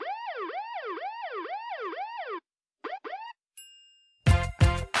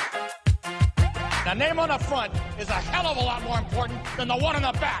The name on the front is a hell of a lot more important than the one on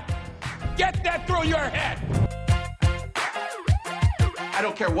the back. Get that through your head. I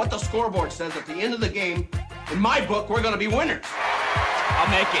don't care what the scoreboard says at the end of the game. In my book, we're going to be winners.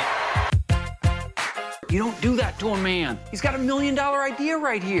 I'll make it. You don't do that to a man. He's got $1 million idea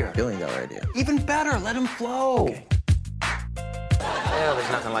right here. $1 billion idea. Even better, let him flow. Okay. Well,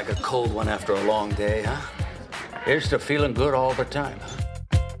 there's nothing like a cold one after a long day, huh? Here's to feeling good all the time.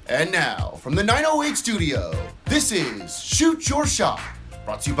 And now, from the 908 studio, this is Shoot Your Shot,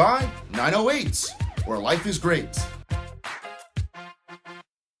 brought to you by 908s, where life is great.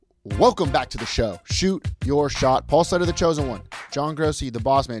 Welcome back to the show, Shoot Your Shot. Paul Slater, the chosen one. John Grossi, the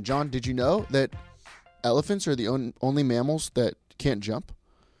boss man. John, did you know that elephants are the only mammals that can't jump?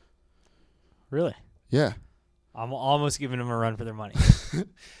 Really? Yeah. I'm almost giving them a run for their money.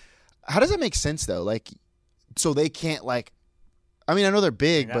 How does that make sense, though? Like, so they can't, like, I mean, I know they're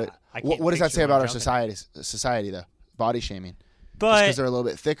big, but what does that say about our society, though? Body shaming. But because they're a little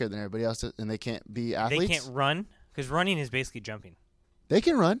bit thicker than everybody else and they can't be athletes? They can't run because running is basically jumping. They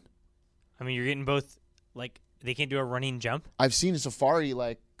can run. I mean, you're getting both, like, they can't do a running jump. I've seen safari,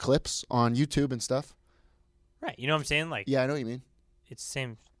 like, clips on YouTube and stuff. Right. You know what I'm saying? Like, yeah, I know what you mean. It's the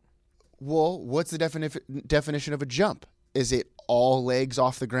same. Well, what's the definition of a jump? Is it all legs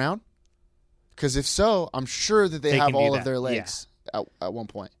off the ground? Because if so, I'm sure that they have all of their legs at one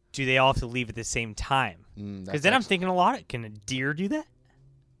point. Do they all have to leave at the same time? Because then I'm thinking a lot. Can a deer do that?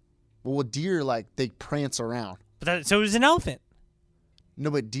 Well, deer, like, they prance around. But so does an elephant.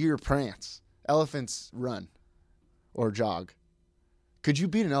 No, but deer prance. Elephants run or jog. Could you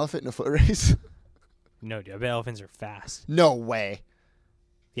beat an elephant in a foot race? No, dude. I bet elephants are fast. No way.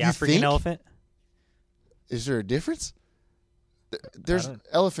 The African elephant? Is there a difference?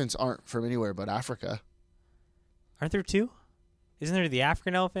 Elephants aren't from anywhere but Africa. Aren't there two? Isn't there the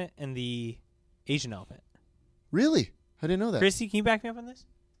African elephant and the Asian elephant? Really? I didn't know that. Chrissy, can you back me up on this?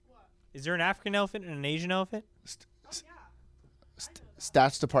 What? Is there an African elephant and an Asian elephant?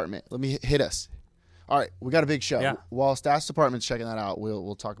 Stats department. Let me hit us. All right, we got a big show. Yeah. While stats department's checking that out,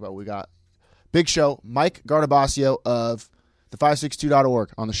 we'll talk about what we got. Big show. Mike Gardabasio of the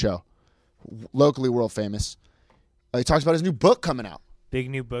 562.org on the show. Locally world famous. He talks about his new book coming out. Big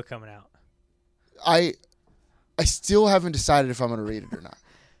new book coming out. I still haven't decided if I'm going to read it or not.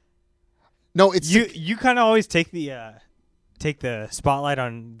 No, it's you kind of always take the spotlight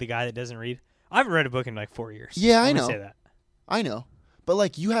on the guy that doesn't read. I haven't read a book in like 4 years. Yeah, I know. Say that. I know. But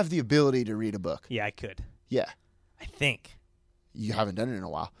like you have the ability to read a book. Yeah, I could. Yeah. I think. You haven't done it in a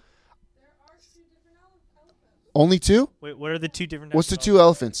while. There are 2 different elephants. Only 2? Wait, what are the 2 different What's the 2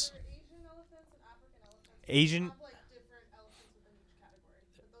 elephants? Asian elephants and African elephants. Asian? They have like different elephants within each category.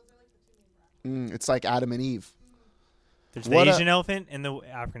 But those are like the 2 main brands. It's like Adam and Eve. There's the Asian elephant and the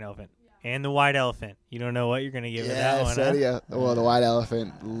African elephant. Yeah. And the white elephant. You don't know what you're going to give it that one, huh? Yeah. Well, the white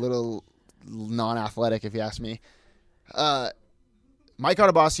elephant, little non-athletic if you ask me. Mike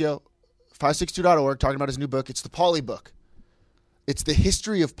Gardabasio, 562.org, talking about his new book. It's the Pauley book. It's the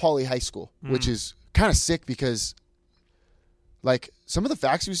history of Pauley High School, which is kind of sick because, like, some of the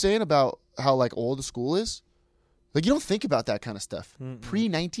facts he was saying about how, like, old the school is, like, you don't think about that kind of stuff.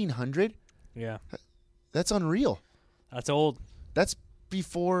 Pre-1900? Yeah. That's unreal. That's old. That's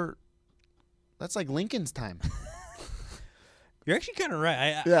before, that's like Lincoln's time. You're actually kind of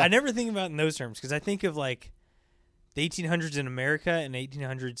right. Yeah. I never think about it in those terms because I think of, like, the 1800s in America and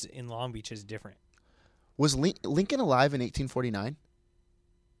 1800s in Long Beach is different. Was Lincoln alive in 1849?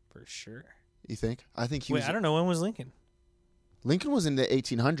 For sure. You think? I think he was. Wait, I don't know. When was Lincoln? Lincoln was in the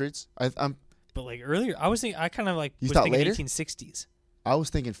 1800s. But like earlier, I kind of like was thought thinking later? 1860s. I was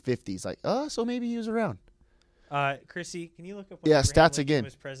thinking 50s. Like, so maybe he was around. Chrissy, can you look up? When Yeah, Abraham stats Lincoln again.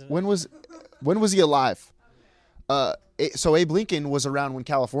 Was president? When was he alive? So Abe Lincoln was around when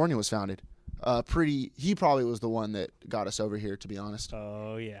California was founded. He probably was the one that got us over here, to be honest.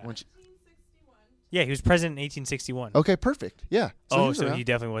 Oh yeah. 1861. Yeah, he was president in 1861. Okay, perfect. Yeah. So he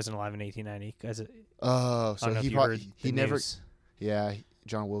definitely wasn't alive in 1890. So he never. News. Yeah,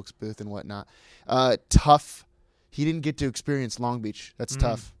 John Wilkes Booth and whatnot. Tough. He didn't get to experience Long Beach. That's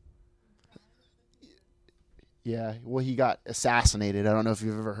tough. Yeah, well, he got assassinated. I don't know if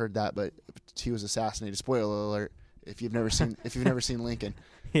you've ever heard that, but he was assassinated. Spoiler alert! If you've never seen Lincoln.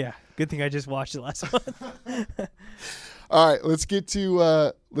 Yeah, good thing I just watched it last month. All right, let's get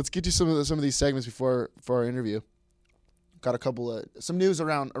to some of these segments before our interview. Got a couple of some news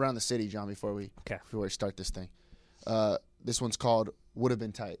around the city, John. Before we start this thing, this one's called "Would Have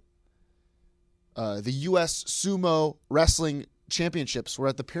Been Tight." The U.S. Sumo Wrestling Championships were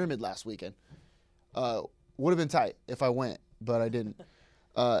at the Pyramid last weekend. Would have been tight if I went, but I didn't.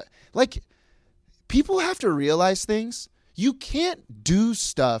 people have to realize things. You can't do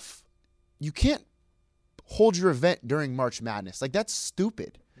stuff. You can't hold your event during March Madness. Like, that's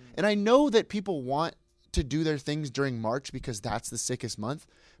stupid. And I know that people want to do their things during March because that's the sickest month,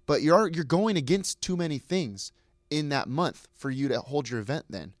 but you're going against too many things in that month for you to hold your event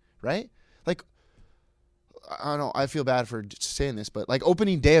then, right? Like, I don't know, I feel bad for saying this, but like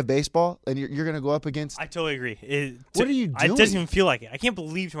opening day of baseball and you're going to go up against... I totally agree. What are you doing? It doesn't even feel like it. I can't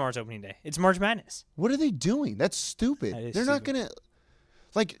believe tomorrow's opening day. It's March Madness. What are they doing? That's stupid. That is They're not stupid. going to...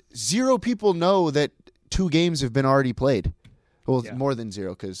 Like, 0 people know that 2 games have been already played. Well, Yeah. more than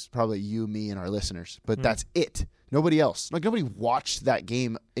 0 because probably you, me, and our listeners. But that's it. Nobody else. Like, nobody watched that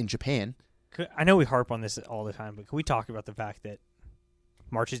game in Japan. I know we harp on this all the time, but can we talk about the fact that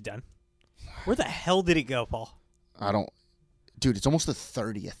March is done? Where the hell did it go, Paul? I don't... Dude, it's almost the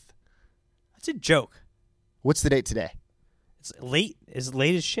 30th. That's a joke. What's the date today? It's late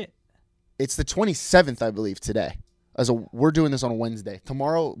as shit. It's the 27th, I believe, today. We're doing this on a Wednesday.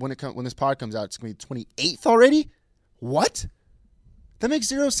 Tomorrow, when this pod comes out, it's going to be 28th already? What? That makes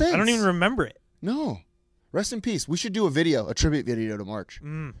 0 sense. I don't even remember it. No. Rest in peace. We should do a tribute video to March.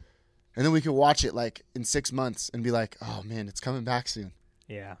 And then we could watch it like in 6 months and be like, oh man, it's coming back soon.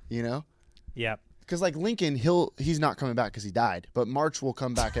 Yeah. You know? Yeah. Because like Lincoln, he's not coming back because he died. But March will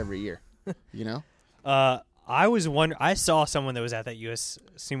come back every year. You know? I saw someone that was at that US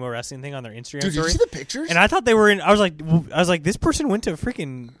Sumo Wrestling thing on their Instagram Dude, did you story. see the pictures? And I thought they were in. I was like, this person went to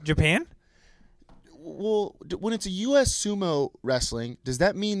freaking Japan. Well, when it's a U.S. sumo wrestling, does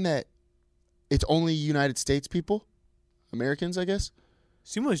that mean that it's only United States people? Americans, I guess?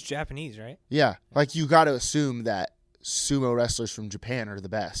 Sumo is Japanese, right? Yeah. Like, you got to assume that sumo wrestlers from Japan are the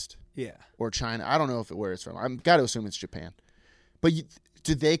best. Yeah. Or China. I don't know where it's from. I've got to assume it's Japan. But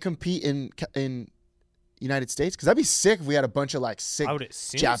do they compete in United States? Because that'd be sick if we had a bunch of, like, sick I would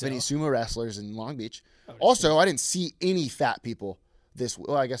assume Japanese so. sumo wrestlers in Long Beach. Also, I didn't see any fat people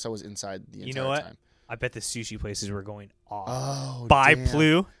well, I guess I was inside the entire You know what? time. I bet the sushi places were going off. Oh, By damn.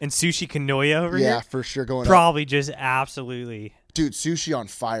 Plu and Sushi Kanoya over here. Yeah, for sure going up. Probably just absolutely. Dude, Sushi on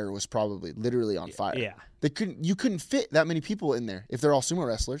Fire was probably literally on fire. Yeah. You couldn't fit that many people in there if they're all sumo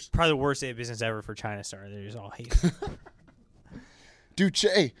wrestlers. Probably the worst day of business ever for China Star. They just all hate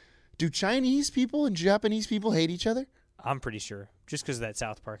it. Do Chinese people and Japanese people hate each other? I'm pretty sure. Just because of that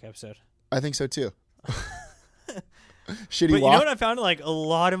South Park episode. I think so too. Shitty But you walk. know what I found? Like a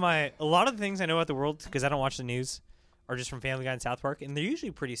lot of the things I know about the world, because I don't watch the news, are just from Family Guy and South Park, and they're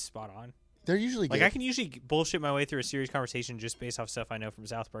usually pretty spot on. They're usually Like good. I can usually bullshit my way through a serious conversation just based off stuff I know from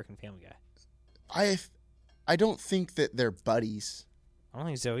South Park and Family Guy. I don't think that they're buddies, I don't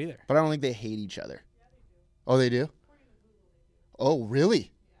think so either. but I don't think they hate each other. Oh, they do? Oh,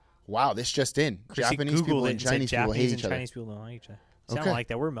 really? Wow, this just in. Chrissy Japanese people Googled it and said Chinese people hate Japanese each and other. Chinese people don't like each other. Sound Okay. like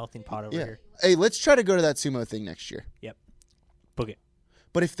that. We're a melting pot over Yeah. here. Hey, let's try to go to that sumo thing next year. Yep. Book it.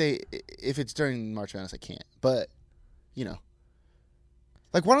 But if it's during March Madness, I can't. But, you know.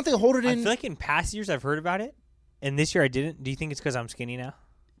 Like, why don't they hold it I in? feel like in past years I've heard about it, and this year I didn't. Do you think it's because I'm skinny now?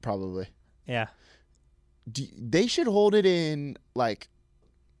 Probably. Yeah. They should hold it in, like,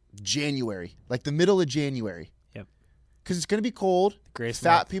 January. Like, the middle of January. Yep. Because it's going to be cold. Greatest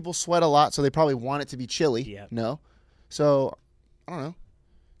Fat month. people sweat a lot, so they probably want it to be chilly. Yep. No? So, I don't know.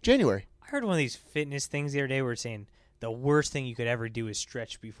 January. I heard one of these fitness things the other day where it's saying the worst thing you could ever do is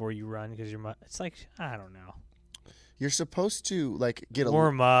stretch before you run because it's like, I don't know. You're supposed to, like, get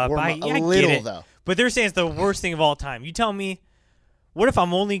Warm up. I a little, get it. though. But they're saying it's the worst thing of all time. You tell me, what if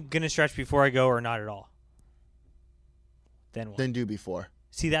I'm only going to stretch before I go or not at all? Then what? Then do before.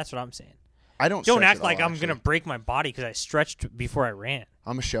 See, that's what I'm saying. I don't Don't stretch act at like all, I'm going to actually. break my body because I stretched before I ran.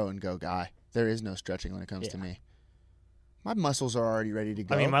 I'm a show and go guy. There is no stretching when it comes to Yeah. me. My muscles are already ready to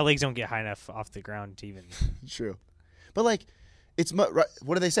go. I mean, my legs don't get high enough off the ground to even. True. But, like, it's what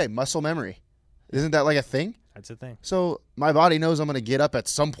do they say? Muscle memory. Isn't that like a thing? That's the thing. So my body knows I'm going to get up at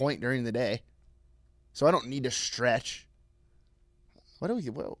some point during the day. So I don't need to stretch. What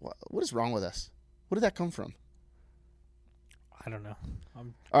is wrong with us? Where did that come from? I don't know.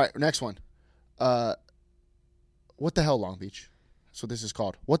 All right, next one. What the hell, Long Beach? That's what this is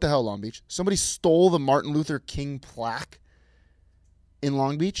called. What the hell, Long Beach? Somebody stole the Martin Luther King plaque in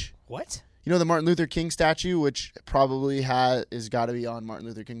Long Beach. What? You know the Martin Luther King statue, which probably is got to be on Martin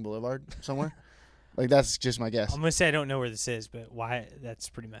Luther King Boulevard somewhere? Like, that's just my guess. I'm going to say I don't know where this is, but why? That's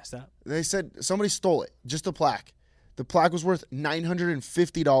pretty messed up. They said somebody stole it, just a plaque. The plaque was worth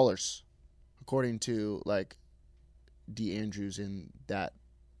 $950, according to, like, D. Andrews in that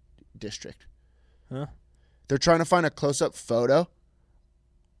district. Huh? They're trying to find a close-up photo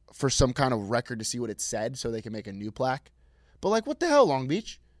for some kind of record to see what it said so they can make a new plaque. But, like, what the hell, Long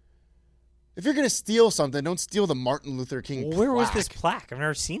Beach? If you're gonna steal something, don't steal the Martin Luther King. Well, where was plaque. this plaque? I've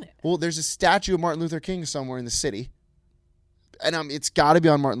never seen it. Well, there's a statue of Martin Luther King somewhere in the city, and it's got to be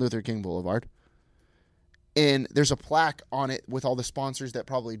on Martin Luther King Boulevard. And there's a plaque on it with all the sponsors that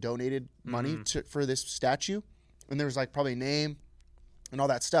probably donated money for this statue, and there's like probably a name and all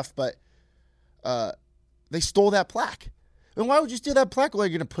that stuff. But they stole that plaque. And why would you steal that plaque? Well,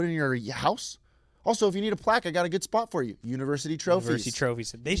 you're gonna put it in your house. Also, if you need a plaque, I got a good spot for you. University trophies. University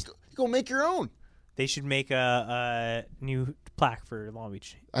trophies. They Go make your own. They should make a new plaque for Long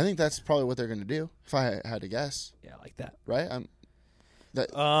Beach. I think that's probably what they're going to do, if I had to guess. Yeah, I like that. Right? Are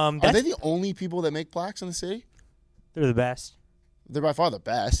they the only people that make plaques in the city? They're the best. They're by far the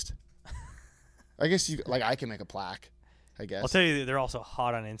best. I guess I can make a plaque, I guess. I'll tell you, they're also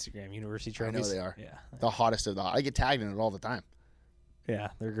hot on Instagram, University trophies. I know they are. Yeah. The hottest of the hot. I get tagged in it all the time. Yeah,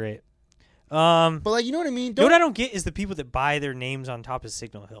 they're great. But like, you know what I mean? What I don't get is the people that buy their names on top of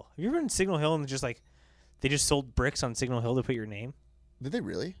Signal Hill. Have you ever been to Signal Hill and they just sold bricks on Signal Hill to put your name? Did they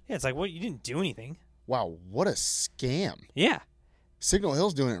really? Yeah, it's like, what? You didn't do anything. Wow, what a scam. Yeah. Signal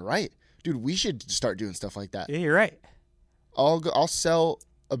Hill's doing it right. Dude, we should start doing stuff like that. Yeah, you're right. I'll sell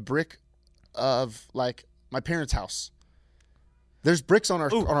a brick of like my parents' house. There's bricks on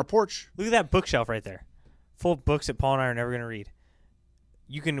our porch. Look at that bookshelf right there. Full of books that Paul and I are never going to read.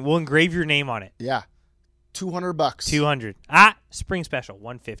 We'll engrave your name on it. Yeah. $200. $200. Spring special,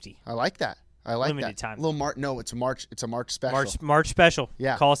 $150. I like that. Limited time. Little No, it's a March special. March special.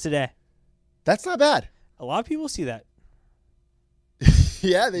 Yeah. Call us today. That's not bad. A lot of people see that.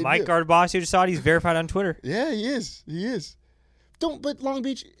 Yeah, they Mike do. Gardabasio just saw it. He's verified on Twitter. Yeah, he is. But Long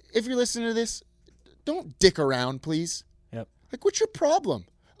Beach, if you're listening to this, don't dick around, please. Yep. Like, what's your problem?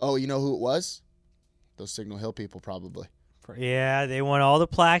 Oh, you know who it was? Those Signal Hill people, probably. Yeah, they want all the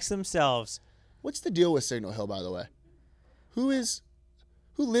plaques themselves. What's the deal with Signal Hill, by the way? Who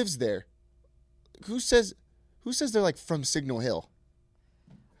lives there? Who says they're like from Signal Hill?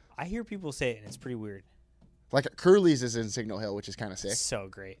 I hear people say it, and it's pretty weird. Like Curly's is in Signal Hill, which is kind of sick. So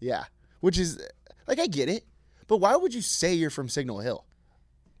great. Yeah, which is like, I get it, but why would you say you're from Signal Hill?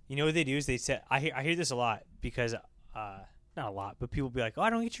 You know what they do is they say, I hear this a lot because not a lot, but people be like, "Oh, I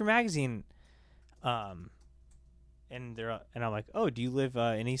don't get your magazine," and I'm like, "Oh, do you live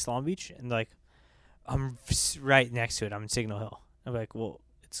in East Long Beach?" And they're like, "I'm right next to it. I'm in Signal Hill." I'm like, "Well,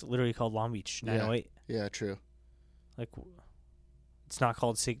 it's literally called Long Beach 908." Yeah, true. Like, it's not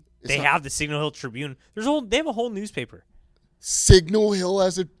called They have the Signal Hill Tribune. They have a whole newspaper. Signal Hill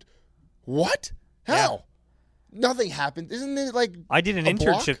as a what? How? Yeah. Nothing happened. Isn't it like I did an a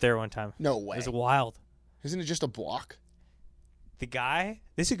internship block? there one time. No way. It was wild. Isn't it just a block? The guy,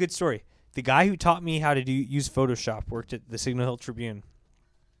 this is a good story. The guy who taught me how to use Photoshop worked at the Signal Hill Tribune.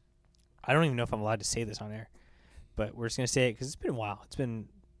 I don't even know if I'm allowed to say this on air, but we're just going to say it because it's been a while. It's been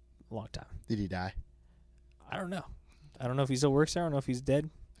a long time. Did he die? I don't know. I don't know if he still works there. I don't know if he's dead.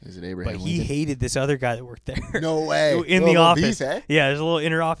 Is it Abraham But Lincoln? he hated this other guy that worked there. No way. In the office. Beef, eh? Yeah, there's a little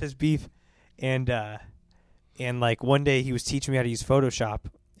inter-office beef. And like one day he was teaching me how to use Photoshop,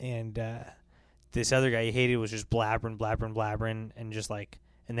 and this other guy he hated was just blabbering, and just like,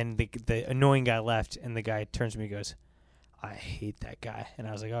 and then the annoying guy left, and the guy turns to me and goes, "I hate that guy." And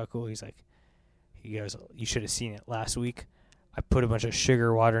I was like, "Oh, cool." He goes, "You should have seen it last week. I put a bunch of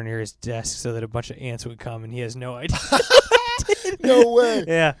sugar water near his desk so that a bunch of ants would come, and he has no idea." No way.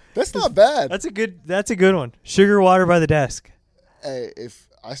 Yeah, That's not bad. that's a good one. Sugar water by the desk. Hey, if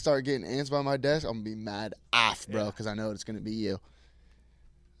I start getting ants by my desk, I'm going to be mad off, bro, because I know it's going to be you.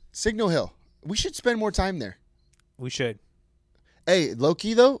 Signal Hill. We should spend more time there. We should. Hey,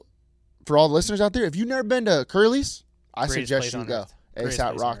 low-key, though, for all the listeners out there, if you've never been to Curly's, I Greatest suggest place you on go. earth. Hey, Greatest it's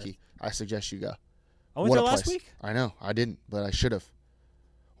out place on Rocky. I suggest you go. I went What there a last place. week. I know. I didn't, but I should have.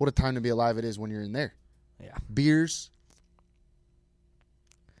 What a time to be alive it is when you're in there. Yeah. Beers.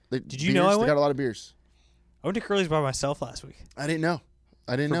 Did you know I They went? got a lot of beers. I went to Curly's by myself last week I didn't know.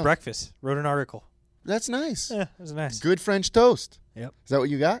 for breakfast. Wrote an article. That's nice. Yeah, it was nice. Good French toast. Yep. Is that what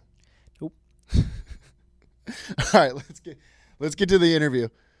you got? Nope. All right, let's get to the interview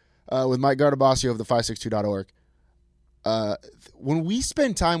with Mike Gardabasio of the 562.org. When we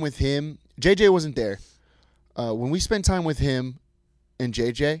spend time with him, JJ wasn't there. When we spend time with him and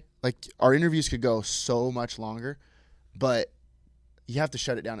JJ, like, our interviews could go so much longer, but you have to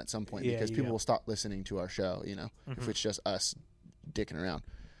shut it down at some point because people will stop listening to our show, if it's just us dicking around.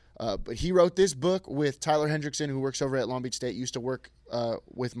 But he wrote this book with Tyler Hendrickson, who works over at Long Beach State, used to work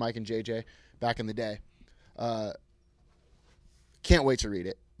with Mike and JJ back in the day. Can't wait to read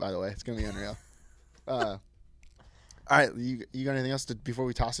it, by the way. It's going to be unreal. All right, you got anything else before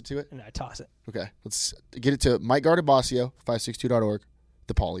we toss it to it? And I toss it. Okay, let's get it to Mike Gardabasio, 562.org,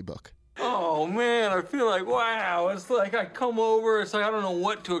 the Pauly book. Oh, man, I feel like, wow. It's like I come over. It's like I don't know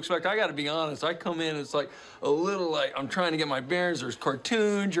what to expect. I got to be honest. I come in, it's like a little like I'm trying to get my bearings. There's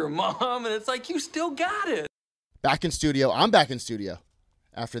cartoons, your mom, and it's like you still got it. Back in studio. I'm back in studio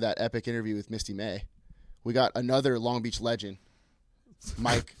after that epic interview with Misty May. We got another Long Beach legend,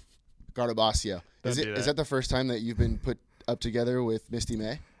 Mike Gardabasio. Is that the first time that you've been put up together with Misty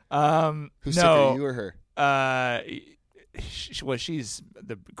May? Who's sicker, you or her? She's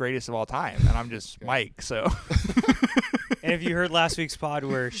the greatest of all time, and I'm just Mike. So, and if you heard last week's pod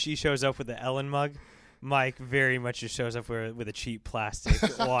where she shows up with the Ellen mug, Mike very much just shows up with a cheap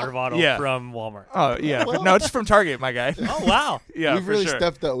plastic water bottle from Walmart. Oh yeah, no, it's from Target, my guy. Oh wow, yeah, we've really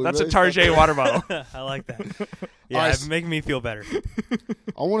stepped up. That's a Target water bottle. I like that. Yeah, it's making me feel better.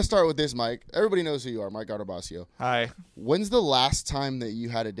 I want to start with this, Mike. Everybody knows who you are, Mike Gardabasio. Hi. When's the last time that you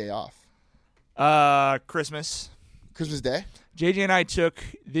had a day off? Christmas Day. JJ and I took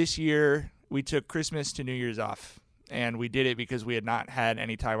Christmas to New Year's off, and we did it because we had not had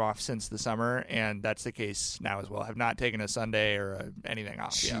any time off since the summer, and that's the case now as well. I have not taken a Sunday or anything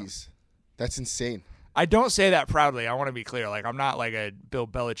off. Jeez, that's insane. I don't say that proudly. I want to be clear. Like, I'm not like a Bill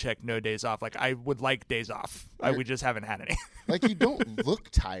Belichick, no days off. Like, I would like days off. We just haven't had any. Like, you don't look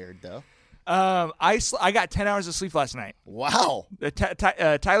tired, though. I got 10 hours of sleep last night. Wow.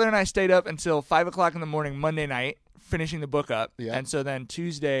 Tyler and I stayed up until 5 o'clock in the morning Monday night, finishing the book up. Yeah. And so then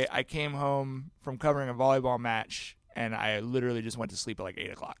Tuesday, I came home from covering a volleyball match, and I literally just went to sleep at like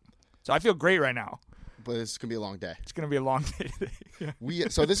 8 o'clock. So I feel great right now. But it's going to be a long day. It's going to be a long day today. Yeah.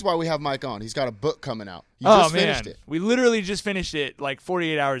 So this is why we have Mike on. He's got a book coming out. You just finished it. We literally just finished it like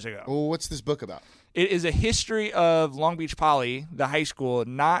 48 hours ago. Well, what's this book about? It is a history of Long Beach Poly, the high school,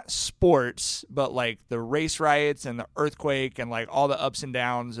 not sports, but like the race riots and the earthquake and like all the ups and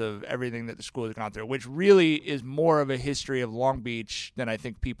downs of everything that the school has gone through, which really is more of a history of Long Beach than I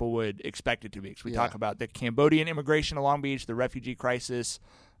think people would expect it to be. Because we talk about the Cambodian immigration to Long Beach, the refugee crisis,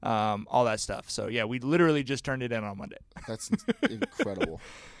 all that stuff. So, yeah, we literally just turned it in on Monday. That's incredible.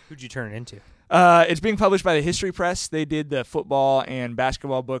 Who'd you turn it into? It's being published by the History Press. They did the football and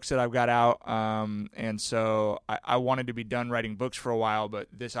basketball books that I've got out, and so I wanted to be done writing books for a while, but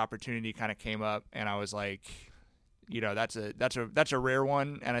this opportunity kind of came up, and I was like, that's a rare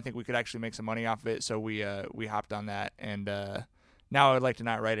one, and I think we could actually make some money off of it. So we hopped on that, and now I would like to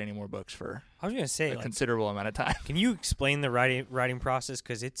not write any more books for I was gonna say a considerable amount of time. Can you explain the writing process?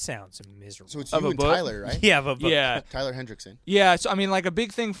 Because it sounds miserable. So it's you and Tyler, right? Yeah, of a book. Yeah, Tyler Hendrickson. Yeah, so I mean, like a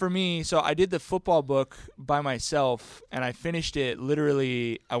big thing for me. So I did the football book by myself, and I finished it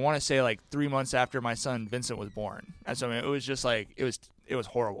literally. I want to say like 3 months after my son Vincent was born. And so I mean, it was just like it was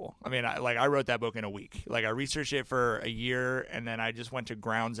horrible. I mean, I wrote that book in a week. Like I researched it for a year, and then I just went to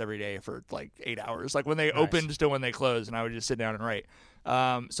grounds every day for like 8 hours, like when they opened to when they closed, and I would just sit down and write.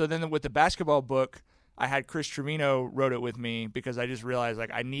 So then with the basketball book, I had Chris Trevino wrote it with me because I just realized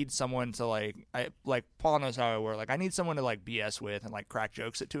like I need someone to like Paul knows how I work. Like I need someone to like BS with and like crack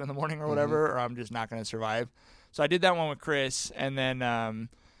jokes at 2 a.m. or whatever, or I'm just not going to survive. So I did that one with Chris, and then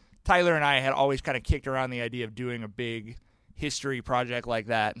Tyler and I had always kind of kicked around the idea of doing a big history project like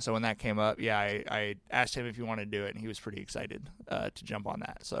that. And so when that came up, I asked him if he wanted to do it, and he was pretty excited to jump on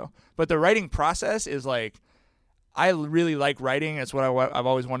that. So, but the writing process is like, I really like writing. It's what I've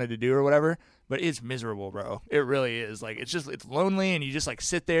always wanted to do or whatever, but it's miserable, bro. It really is. Like, it's lonely, and you just like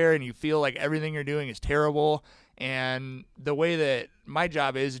sit there and you feel like everything you're doing is terrible. And the way that my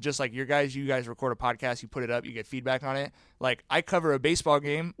job is just like you guys record a podcast, you put it up, you get feedback on it. Like I cover a baseball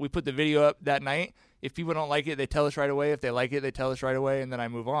game. We put the video up that night. If people don't like it, they tell us right away. If they like it, they tell us right away, and then I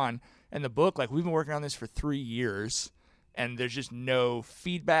move on. And the book, like we've been working on this for 3 years, and there's just no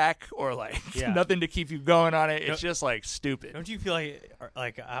feedback or like nothing to keep you going on it. It's just like stupid. Don't you feel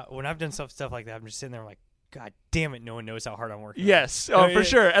like when I've done stuff like that, I'm just sitting there like, God damn it, no one knows how hard I'm working. Yes, for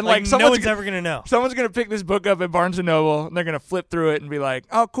sure. And like no one's ever gonna know. Someone's gonna pick this book up at Barnes and Noble, and they're gonna flip through it and be like,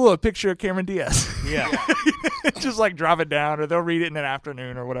 "Oh, cool, a picture of Cameron Diaz." Yeah, just like drop it down, or they'll read it in an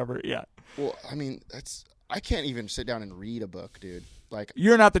afternoon or whatever. Yeah. Well, I mean, I can't even sit down and read a book, dude. Like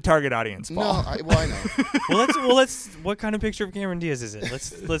you're not the target audience, Paul. No, I know. let's. What kind of picture of Cameron Diaz is it?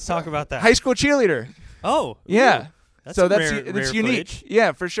 Let's talk about that. High school cheerleader. Oh, yeah. That's That's unique. Footage.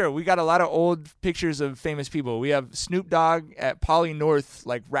 Yeah, for sure. We got a lot of old pictures of famous people. We have Snoop Dogg at Poly North,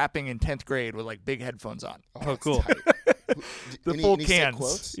 like rapping in 10th grade with like big headphones on. Oh, cool. The full cans,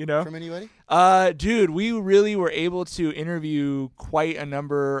 quotes from anybody? Dude, we really were able to interview quite a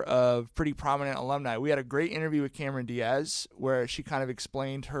number of pretty prominent alumni. We had a great interview with Cameron Diaz where she kind of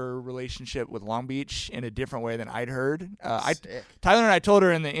explained her relationship with Long Beach in a different way than I'd heard. Tyler and I told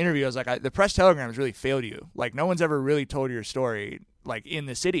her in the interview, I was like, the press telegram has really failed you. Like, no one's ever really told your story like in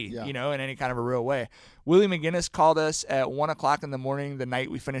the city, Yeah. you know, in any kind of a real way. Willie McGinnis called us at 1:00 in the morning the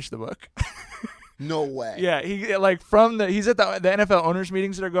night we finished the book. No way. Yeah, he's at the NFL owners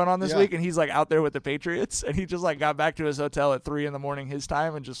meetings that are going on this week, and he's like out there with the Patriots, and he just like got back to his hotel at 3 a.m. his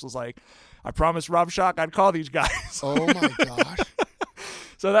time, and just was like, I promised Rob Schock I'd call these guys. Oh my gosh.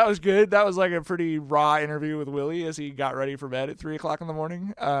 So that was good. That was like a pretty raw interview with Willie as he got ready for bed at 3:00 in the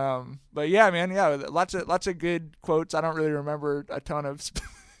morning. But yeah, man, lots of good quotes. I don't really remember a ton of.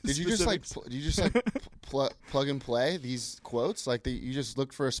 Did you just like plug and play these quotes? Like you just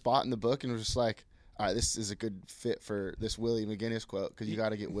looked for a spot in the book and was just like, all right, this is a good fit for this Willie McGinnis quote because you got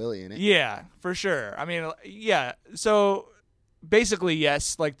to get Willie in it. Yeah, for sure. I mean, yeah. So basically,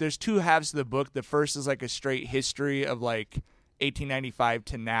 yes. Like, there's two halves of the book. The first is like a straight history of like 1895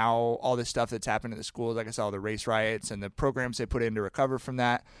 to now, all the stuff that's happened in the schools. Like I said, all the race riots and the programs they put in to recover from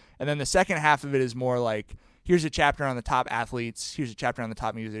that. And then the second half of it is more like, here's a chapter on the top athletes. Here's a chapter on the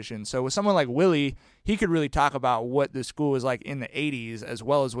top musicians. So with someone like Willie, he could really talk about what the school was like in the 80s as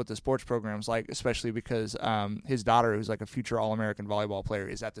well as what the sports program's like, especially because his daughter, who's like a future All-American volleyball player,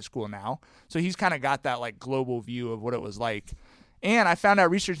 is at the school now. So he's kind of got that like global view of what it was like. And I found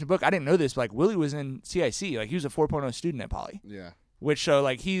out researching the book, I didn't know this, but like Willie was in CIC. Like he was a 4.0 student at Poly. Yeah. Which so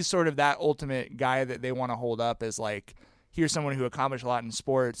like he's sort of that ultimate guy that they want to hold up as like, here's someone who accomplished a lot in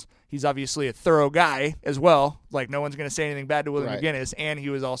sports. He's obviously a thorough guy as well. Like, no one's going to say anything bad to Willie McGinnis. And he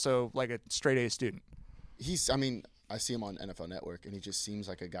was also, like, a straight-A student. I see him on NFL Network, and he just seems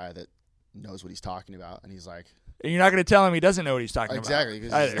like a guy that knows what he's talking about. And he's like... And you're not going to tell him he doesn't know what he's talking exactly,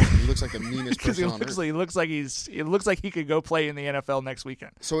 about. Exactly, he looks like the meanest person on earth. It looks like he could go play in the NFL next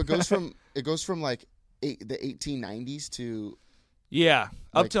weekend. So it goes from like the 1890s to... Yeah,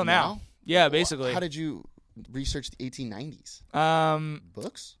 like up till now. Yeah, basically. How did you... research the 1890s?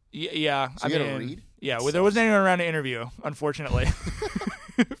 Books? Yeah. So you had to read? Yeah, well, there wasn't anyone around to interview, unfortunately,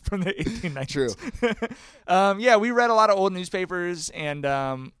 from the 1890s. True. Yeah, we read a lot of old newspapers and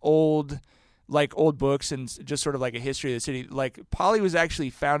old books and just sort of like a history of the city. Like, Poly was actually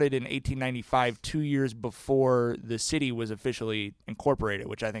founded in 1895, 2 years before the city was officially incorporated,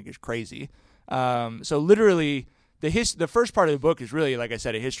 which I think is crazy. So literally... The first part of the book is really, like I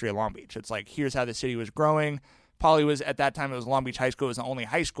said, a history of Long Beach. It's like, here's how the city was growing. Poly was, at that time, it was Long Beach High School. It was the only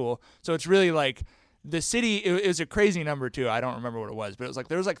high school. So it's really like the city, it was a crazy number too. I don't remember what it was, but it was like,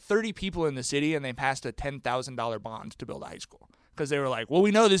 there was like 30 people in the city and they passed a $10,000 bond to build a high school. Because they were like, well, we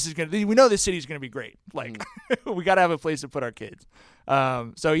know this city's going to be great. Like, we got to have a place to put our kids.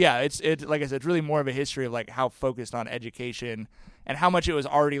 So yeah, it's like I said, it's really more of a history of like how focused on education and how much it was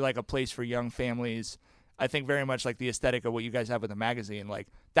already like a place for young families. I think very much like the aesthetic of what you guys have with the magazine, like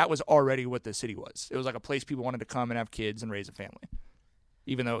that was already what the city was. It was like a place people wanted to come and have kids and raise a family,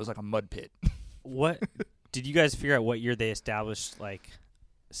 even though it was like a mud pit. What did you guys figure out what year they established like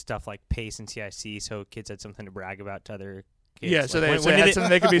stuff like PACE and CIC so kids had something to brag about to other kids? Yeah, so like, they had something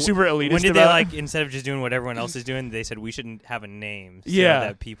they could be super elitist When did about. they like, instead of just doing what everyone else is doing, they said we shouldn't have a name so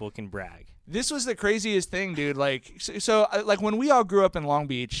that people can brag? This was the craziest thing, dude. Like, so like when we all grew up in Long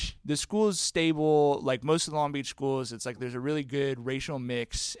Beach, the school's stable. Like most of the Long Beach schools, it's like there's a really good racial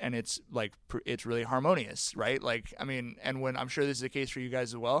mix, and it's like it's really harmonious, right? Like, I mean, and when I'm sure this is the case for you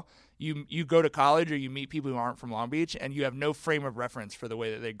guys as well, you go to college or you meet people who aren't from Long Beach, and you have no frame of reference for the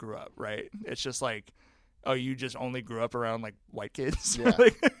way that they grew up, right? It's just like, oh, you just only grew up around like white kids,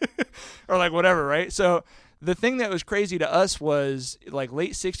 or like whatever, right? So. The thing that was crazy to us was like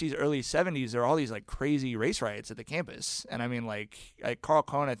late 60s, early 70s, there were all these like crazy race riots at the campus. And I mean, like Carl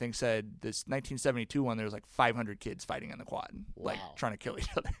Cohn, I think, said this 1972 one, there was like 500 kids fighting in the quad, like trying to kill each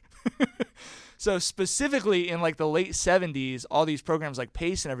other. So specifically in like the late 70s, all these programs like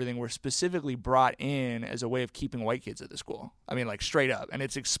PACE and everything were specifically brought in as a way of keeping white kids at the school. I mean, like straight up. And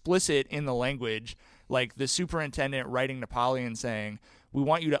it's explicit in the language, like the superintendent writing to Poly and saying, we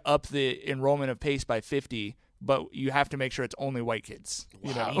want you to up the enrollment of PACE by 50, but you have to make sure it's only white kids.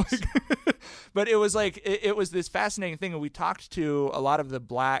 You know? But it was like it was this fascinating thing, and we talked to a lot of the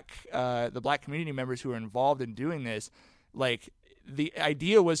black community members who were involved in doing this. Like the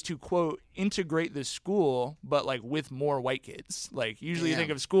idea was to quote integrate the school, but like with more white kids. Like usually you think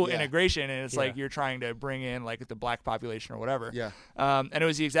of school integration, and it's like you're trying to bring in like the black population or whatever. Yeah. And it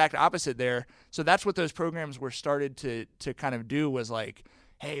was the exact opposite there. So that's what those programs were started to kind of do was like,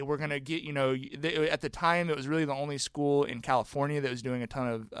 hey, we're gonna get at the time it was really the only school in California that was doing a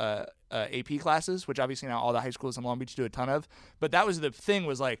ton of AP classes, which obviously now all the high schools in Long Beach do a ton of. But that was the thing,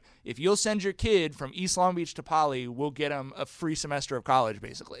 was like, if you'll send your kid from East Long Beach to Poly, we'll get them a free semester of college,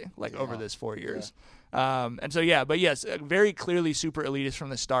 basically, like over this 4 years. And so, yeah, but yes, very clearly super elitist from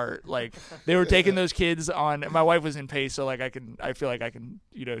the start. Like, they were taking those kids on. My wife was in Pace, so like I feel like I can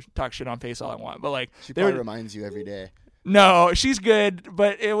talk shit on Pace all I want. But like, She probably reminds you every day. No, she's good,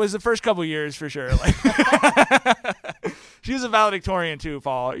 but it was the first couple years for sure. Like, she was a valedictorian too,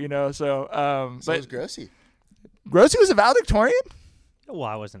 Paul. So. So But was Grossi. Grossi was a valedictorian. Well,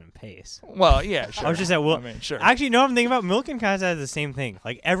 I wasn't in Pace. Well, yeah, sure. I was just at Will. I mean, sure. Actually, no, I'm thinking about Milken. Kind of has the same thing.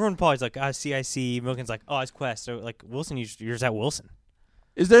 Like everyone probably's like, CIC. Milken's like, it's Quest. So like Wilson, you're just at Wilson.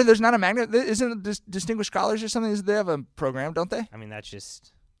 Is there? There's not a magnet. Isn't it Distinguished Scholars or something? They have a program, don't they? I mean, that's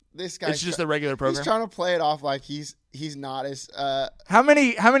just. This guy. It's just a regular program. He's trying to play it off like he's not as. How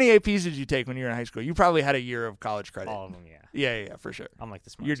many APs did you take when you were in high school? You probably had a year of college credit. All of them, yeah. Yeah, for sure. I'm like the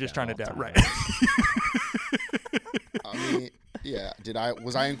smartest. You're just guy trying of to all doubt, time. right? I mean, yeah.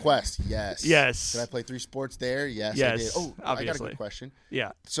 Was I in Quest? Yes. Yes. Did I play 3 sports there? Yes. Yes, I did. Oh, I got a obviously. good question.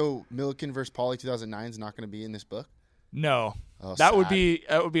 Yeah. So Milliken versus Poly 2009 is not going to be in this book. No. Oh, that would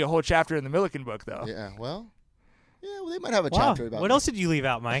sad. be a whole chapter in the Milliken book, though. Yeah. Well, they might have a Wow. chapter about. What else did you leave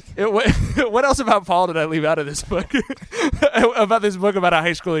out, Mike? What else about Paul did I leave out of this book? About this book about a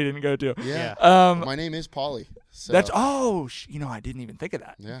high school he didn't go to. Yeah. My name is Polly. So. That's I didn't even think of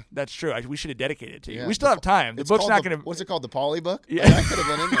that. Yeah. That's true. We should have dedicated it to you. Yeah. We still have time. The It's book's called not the- going to. What's it called? The Polly book? Yeah. That could have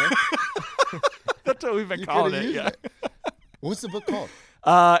been in there. That's what we've been You calling coulda it. used Yeah. it. What's the book called?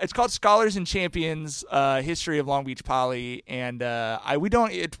 It's called Scholars and Champions: History of Long Beach Poly, and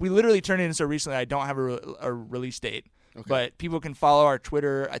we literally turned it in so recently. I don't have a release date, but people can follow our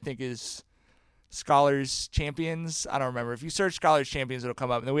Twitter. I think is Scholars Champions. I don't remember. If you search Scholars Champions, it'll come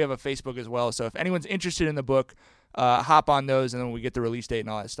up, and then we have a Facebook as well. So if anyone's interested in the book, hop on those, and then when we get the release date and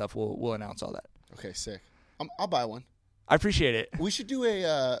all that stuff, we'll announce all that. Okay, sick. I'll buy one. I appreciate it. We should do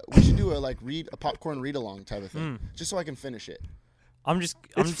a popcorn read along type of thing, just so I can finish it. I'm It's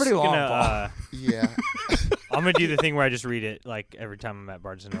just pretty long, gonna, Yeah. I'm gonna do the thing where I just read it like every time I'm at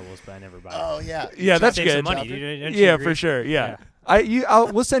Barnes and Nobles, but I never buy it. Oh yeah. Yeah, that's Save some good. money, dude. Don't you Yeah, agree? for sure. Yeah.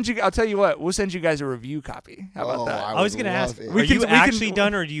 We'll send you. I'll tell you what. We'll send you guys a review copy. How about that? I was gonna ask, it. are We can- you we can- actually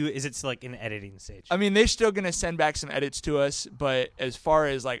done, or is it like an editing stage? I mean, they're still gonna send back some edits to us, but as far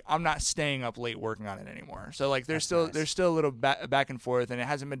as like, I'm not staying up late working on it anymore. So like, there's still a little back and forth, and it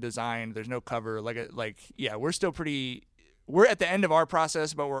hasn't been designed. There's no cover. We're still pretty. We're at the end of our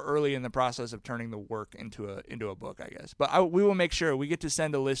process, but we're early in the process of turning the work into a book, I guess. But we will make sure we get to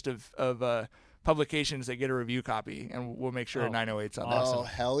send a list of publications that get a review copy, and we'll make sure 908's on that. Oh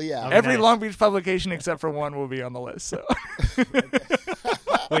hell yeah. Every nice. Long Beach publication except for one will be on the list. So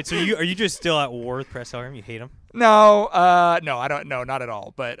Wait, so are you just still at war with Press Elm? You hate them? no, I don't. No, not at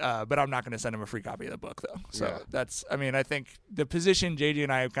all. But I'm not going to send him a free copy of the book though. So Yeah. that's. I mean, I think the position JJ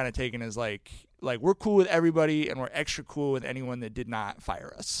and I have kind of taken is like we're cool with everybody, and we're extra cool with anyone that did not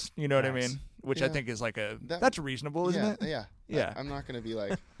fire us. You know what I Nice. mean? Which I Yeah. think is like That- that's reasonable, isn't yeah, it? Yeah. Yeah. I'm not gonna be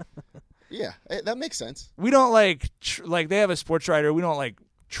like. Yeah, that makes sense. We don't like they have a sports writer. We don't like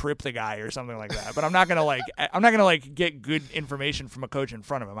trip the guy or something like that. But I'm not gonna get good information from a coach in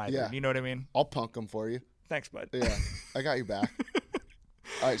front of him either. Yeah. You know what I mean? I'll punk them for you. Thanks, bud. Yeah, I got you back.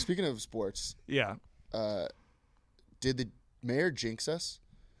 All right. Speaking of sports, Yeah. did the mayor jinx us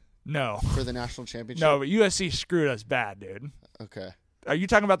No. for the national championship? No, but USC screwed us bad, dude. Okay. Are you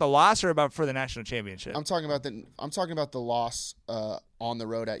talking about the loss or about for the national championship? I'm talking about the loss on the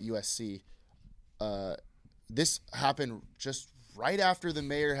road at USC. This happened just right after the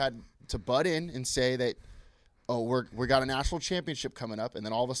mayor had to butt in and say that, we got a national championship coming up, and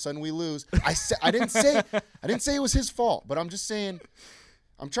then all of a sudden we lose. I didn't say it was his fault, but I'm just saying,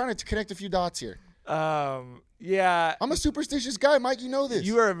 I'm trying to connect a few dots here. Yeah. I'm a superstitious guy, Mike. You know this.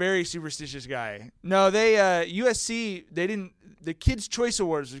 You are a very superstitious guy. No, they USC the Kids Choice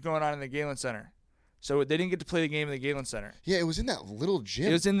Awards was going on in the Galen Center. So they didn't get to play the game in the Galen Center. Yeah, it was in that little gym.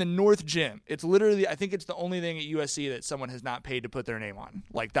 It was in the North Gym. It's literally, I think it's the only thing at USC that someone has not paid to put their name on.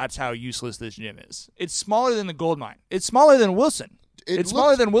 Like, that's how useless this gym is. It's smaller than the Gold Mine. It's smaller than Wilson. It's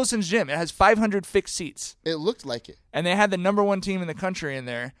smaller than Wilson's gym. It has 500 fixed seats. It looked like it. And they had the number 1 team in the country in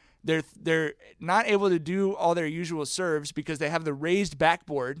there. They're not able to do all their usual serves because they have the raised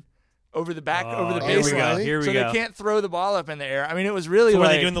backboard over the baseline. Here we so go. they can't throw the ball up in the air. I mean, it was really So were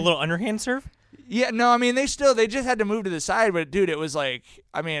like, they doing the little underhand serve? yeah, no, I mean, they just had to move to the side, but dude, it was like,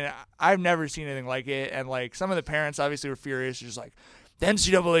 I mean, I've never seen anything like it. And like, some of the parents obviously were furious, just like, the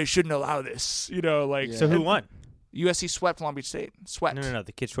NCAA shouldn't allow this, you know, like. Yeah. So who won? USC swept Long Beach State. Swept. No.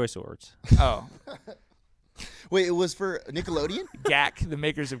 The Kids' Choice Awards. Oh, Wait, it was for Nickelodeon? GAC, the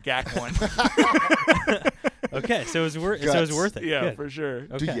makers of GAC won. Okay, so it was worth. Guts. So it was worth it. Yeah, Good. for sure.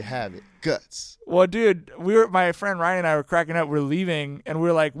 Okay. Do you have it? Guts. Well, dude, my friend Ryan and I were cracking up. We're leaving, and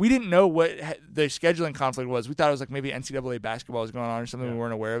we're like, we didn't know what the scheduling conflict was. We thought it was like maybe NCAA basketball was going on or something. We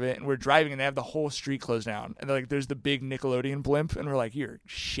weren't aware of it. And we're driving, and they have the whole street closed down. And they're like, there's the big Nickelodeon blimp, and we're like, you're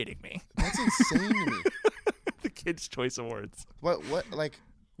shitting me. That's insane to me. The Kids' Choice Awards What, like,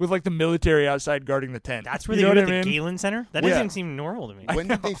 with like the military outside guarding the tent. That's where You they know do it what at I the mean? Galen Center. That Yeah. doesn't seem normal to me. when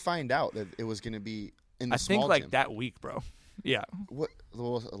did they find out that it was going to be in the I small think like gym? that week, bro. Yeah. Well,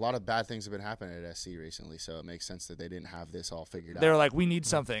 a lot of bad things have been happening at SC recently, so it makes sense that they didn't have this all figured out. They were like, we need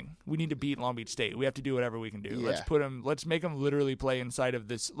something. We need to beat Long Beach State. We have to do whatever we can do. Yeah. Let's make them literally play inside of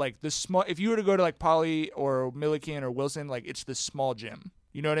this, like this small. If you were to go to like Poly or Millikan or Wilson, like it's the small gym.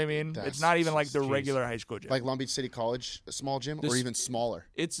 You know what I mean? That's- It's not even like the jeez. regular high school gym. Like Long Beach City College, a small gym, This- or even smaller.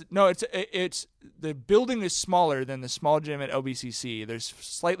 It's the building is smaller than the small gym at LBCC. There's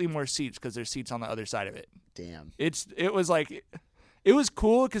slightly more seats because there's seats on the other side of it. Damn. It was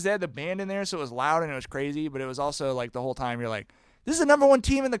cool because they had the band in there, so it was loud and it was crazy. But it was also like the whole time you're like, this is the number one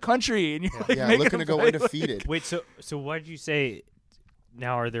team in the country, and you're like, Yeah, making looking to them go play, undefeated. Wait, so what did you say?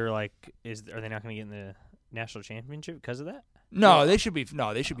 Now are they like? Are they not going to get in the national championship because of that? No, they should be.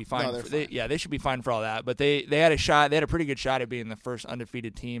 No, they should be fine. No, they're fine. They should be fine for all that. But they had a shot. They had a pretty good shot at being the first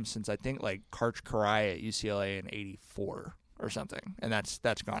undefeated team since I think like Karch Karai at UCLA in '84 or something, and that's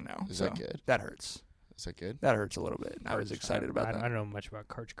gone now. Is so that good? That hurts. Is that good? That hurts a little bit. I was excited about I that. don't know much about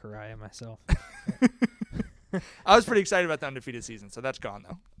Karch Karaya myself. I was pretty excited about the undefeated season, so that's gone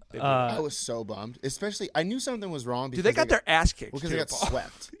though. I was so bummed. Especially, I knew something was wrong because Dude, they got their ass kicked. because too, they got Paul.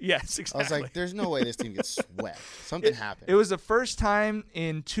 swept. Yes, I exactly. was like, "There's no way this team gets swept. Something happened." It was the first time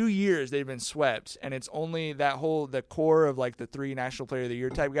in 2 years they've been swept, and it's only the core of like the 3 National Player of the Year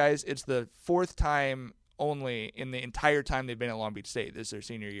type guys. It's the 4th time only in the entire time they've been at Long Beach State. This is their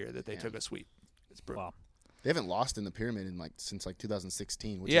senior year that they took a sweep. It's brutal. Wow. They haven't lost in the pyramid since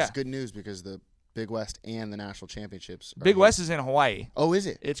 2016, which Yeah. is good news because the Big West and the national championships. Big West is in Hawaii. Oh, is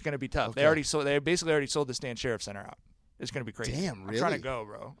it? It's going to be tough. Okay. They basically already sold the Stan Sheriff Center out. It's going to be crazy. Damn, I'm trying really? to go,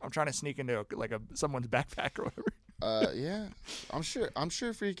 bro. I'm trying to sneak into someone's backpack or whatever. Yeah. I'm sure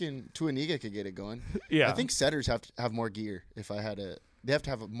freaking Tuaniga could get it going. Yeah. I think setters have to have more gear. They have to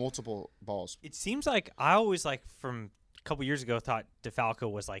have multiple balls. It seems like I always from a couple years ago thought DeFalco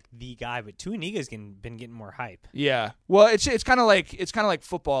was like the guy, but Tuaniga's been getting more hype. Yeah. Well, it's kind of like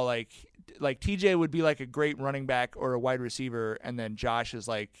football. Like TJ would be like a great running back or a wide receiver, and then Josh is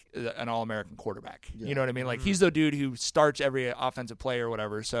like an All-American quarterback. Yeah. You know what I mean? Like he's the dude who starts every offensive play or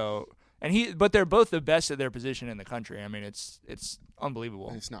whatever. So but they're both the best at their position in the country. I mean, it's unbelievable.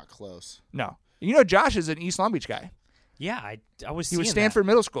 And it's not close. No, you know Josh is an East Long Beach guy. Yeah, I was. He was seeing Stanford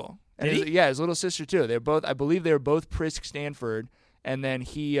Middle School. And Did his little sister too. They're both. I believe they were both Prisk Stanford. And then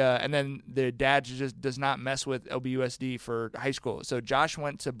and then the dad just does not mess with LBUSD for high school. So Josh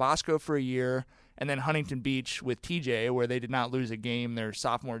went to Bosco for a year, and then Huntington Beach with TJ, where they did not lose a game their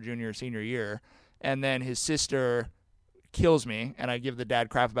sophomore, junior, senior year. And then his sister kills me, and I give the dad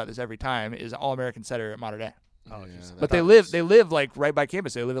crap about this every time. Is an All-American setter at Mater Dei. Oh, yeah. But they live like right by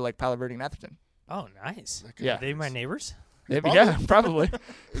campus. They live at like Palo Verde and Atherton. Oh, nice. Yeah. Are they my neighbors? Yeah, probably.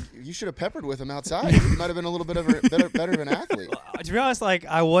 You should have peppered with him outside. You might have been a little bit of better of an athlete. To be honest,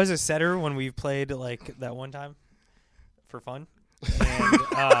 I was a setter when we played that one time for fun.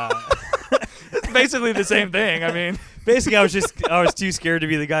 And It's basically the same thing. I mean, basically, I was too scared to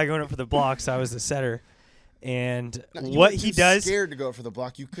be the guy going up for the block, so I was the setter. And No, you what were he too does, scared to go for the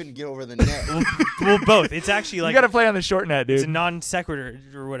block. You couldn't get over the net. well, both. It's actually you like got to play on the short net, it's a dude. non sequitur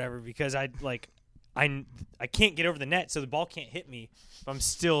or whatever because I can't get over the net, so the ball can't hit me. But I'm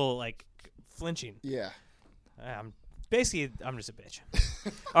still flinching. Yeah. I'm just a bitch.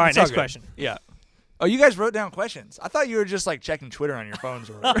 All right, It's all next good. question. Yeah. Oh, you guys wrote down questions. I thought you were just checking Twitter on your phones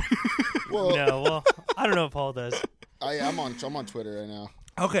or whatever. Well, No, well, I don't know if Paul does. I'm on Twitter right now.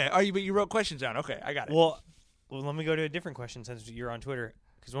 Okay. But you wrote questions down. Okay, I got it. Well, let me go to a different question since you're on Twitter.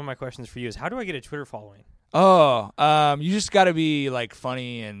 Because one of my questions for you is, how do I get a Twitter following? You just got to be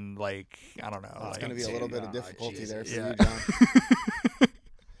funny and I don't know. It's going to be a little bit of difficulty there for Yeah. you, John.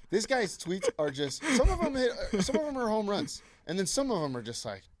 This guy's tweets are just some of them are home runs, and then some of them are just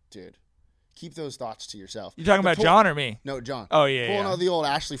dude, keep those thoughts to yourself. You talking about John or me? No, John. Oh, yeah, Pulling yeah. out the old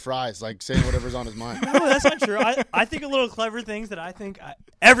Ashley Fries, saying whatever's on his mind. No, that's not true. I think of little clever things that I think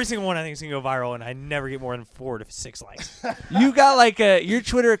every single one I think is gonna go viral, and I never get more than 4 to 6 likes. You got your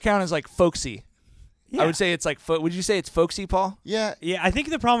Twitter account is folksy. Yeah. I would say it's would you say it's folksy, Paul? Yeah, Yeah, I think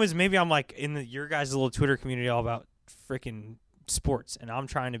the problem is maybe I'm in your guys' little Twitter community all about freaking sports, and I'm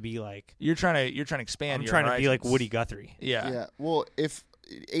trying to be like You're trying to expand. I'm your trying to be like horizons. Woody Guthrie. Yeah. Well, if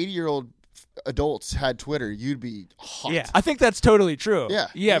 80-year-old adults had Twitter, you'd be hot. Yeah. I think that's totally true. Yeah,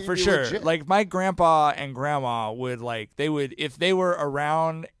 Yeah, it'd for be sure. legit. Like my grandpa and grandma would if they were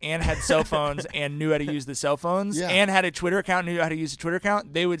around and had cell phones and knew how to use the cell phones Yeah. and had a Twitter account, knew how to use a Twitter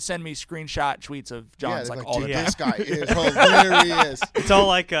account, they would send me screenshot tweets of John's they'd like be all dude, the time. this guy is hilarious. It's all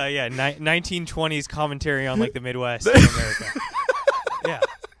like 1920s commentary on like the Midwest of America. Yeah,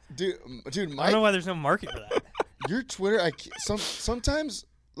 Dude, I don't know my why there's no market for that. your Twitter, sometimes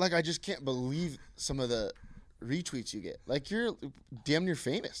like I just can't believe some of the retweets you get. Like you're damn near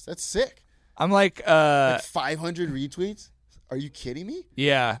famous. That's sick. I'm like, Like 500 retweets? Are you kidding me?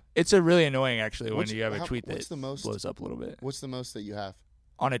 yeah, it's a really annoying actually when What's- you have a how- tweet what's that the most- blows up a little bit What's the most that you have?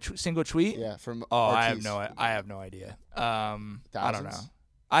 on a single tweet. Yeah, from Oh, I have RTs. I have no idea. I don't know. Thousands?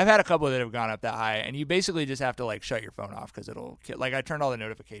 I've had a couple that have gone up that high, and you basically just have to like shut your phone off because it'll like I turned all the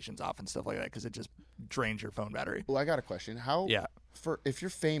notifications off and stuff like that because it just drains your phone battery. Well, I got a question. How? Yeah. If you're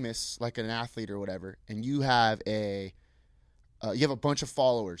famous, like an athlete or whatever, and you have a bunch of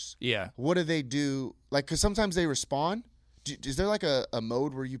followers, Yeah. what do they do? Like, because sometimes they respond. Is there like a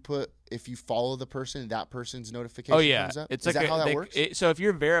mode where you put if you follow the person, that person's notification Oh yeah, comes up? it's Is like that how that works? So if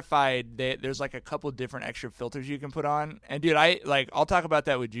you're verified, there's like a couple different extra filters you can put on. And dude, I'll talk about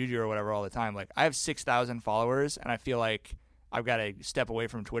that with Juju or whatever all the time. Like I have 6,000 followers, and I feel like I've got to step away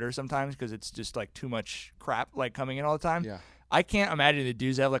from Twitter sometimes because it's just like too much crap like coming in all the time. Yeah. I can't imagine the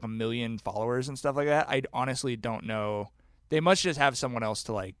dudes that have like 1 million followers and stuff like that. I honestly don't know. They must just have someone else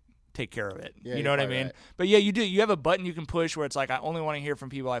to like take care of it. Yeah, you you're know what I probably mean? right. But yeah, you do. You have a button you can push where it's like I only want to hear from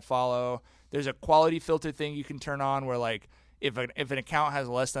people I follow. There's a quality filter thing you can turn on where like if an account has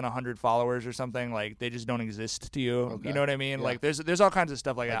less than 100 followers or something, like they just don't exist to you. Okay. You know what I mean? Yeah. Like there's all kinds of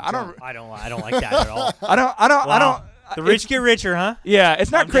stuff like that. I don't I don't like that at all. I don't Wow. The rich get richer, huh? yeah,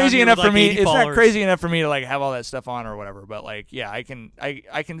 it's not I'm crazy down here enough with, for like, me. 80 It's not followers. crazy enough for me to like have all that stuff on or whatever. But like, yeah, I can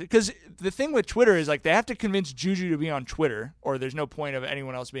because the thing with Twitter is like they have to convince Juju to be on Twitter, or there's no point of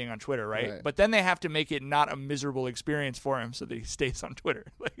anyone else being on Twitter, right? But then they have to make it not a miserable experience for him, so that he stays on Twitter.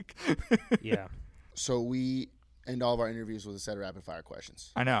 Like, Yeah. So we end all of our interviews with a set of rapid fire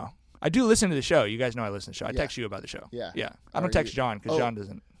questions. I know. I do listen to the show. You guys know I listen to the show. I Yeah. text you about the show. Yeah. Yeah. I Are don't text you- John because Oh. John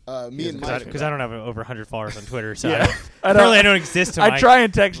doesn't. Me and Mike. Because I don't have over 100 followers on Twitter, so Yeah. apparently I don't exist to I Mike. try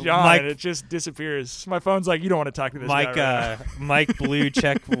and text John, Mike- and it just disappears. My phone's like, you don't want to talk to this Mike, guy right now. Mike Blue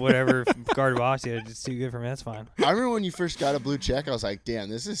check whatever guard boss. Yeah, it's too good for me. That's fine. I remember when you first got a blue check, I was like, damn,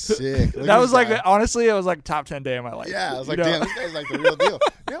 this is sick. Look That at was this like, guy. honestly, it was like top 10 day of my life. Yeah, I was like, You know? damn, this guy's like the real deal.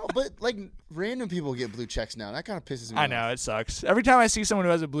 No, but like random people get blue checks now. That kind of pisses me off. I know, it sucks. Every time I see someone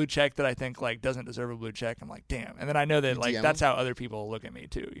who has a blue check that I think like doesn't deserve a blue check, I'm like, damn. And then I know that like DM that's how other people look at me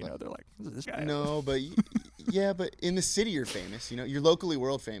too. You know, they're like, who's this guy? No, but yeah, but in the city you're famous. You know, you're locally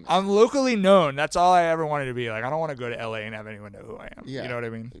world famous. I'm locally known. That's all I ever wanted to be. Like, I don't want to go to LA and have anyone know who I am. Yeah. You know what I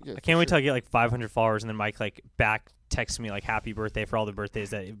mean? Yeah, I for can't wait sure. till I get like 500 followers, and then Mike like back texts me like happy birthday for all the birthdays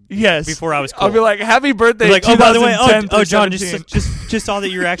that Yes. before I was cool. I'll be like, happy birthday. Be like, oh, by the way, 2010 through John, 17. just saw that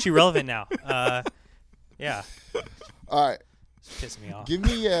you're actually relevant now. Yeah, All right, it's pissing me off.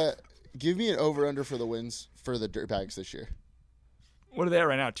 give me an over under for the wins for the Dirtbags this year. What are they at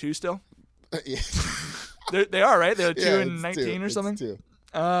right now? 2 still? Yeah. They are, right? They're 2 Yeah, and it's 19 two. or It's something? two.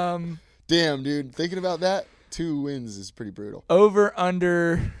 Um, Damn, dude. Thinking about that, 2 wins is pretty brutal. over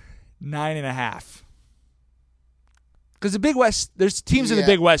under 9.5. Because the Big West, there's teams in the Yeah.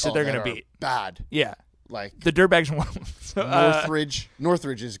 Big West that Oh, they're going to are beat. Bad. Yeah. Like The Dirtbags won. So,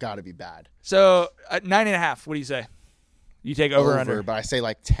 Northridge has got to be bad. so 9.5. What do you say? You take over or under? but I say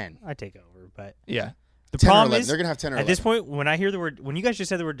like 10. I take over, but Yeah. the 10 or problem 11. is They're gonna have 10 or at 11. this point when I hear the word, when you guys just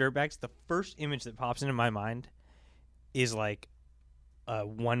said the word dirtbags, the first image that pops into my mind is like a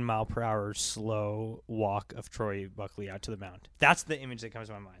 1 mile per hour slow walk of Troy Buckley out to the mound. That's the image that comes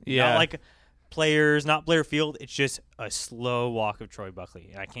to my mind. Yeah. Not like players, not Blair Field. It's just a slow walk of Troy Buckley,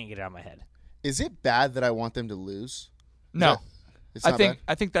 and I can't get it out of my head. Is it bad that I want them to lose? No. It's I not think bad?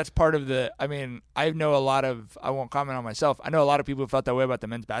 I think that's part of the. I mean, I know a lot of. I won't comment on myself. I know a lot of people who felt that way about the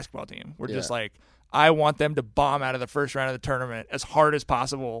men's basketball team. We're just Yeah. like, I want them to bomb out of the first round of the tournament as hard as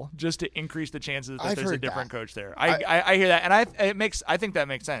possible, just to increase the chances that I've there's a heard different that. coach there. I hear that, and I think that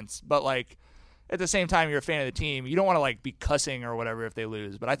makes sense. But like, at the same time, you're a fan of the team. You don't want to like be cussing or whatever if they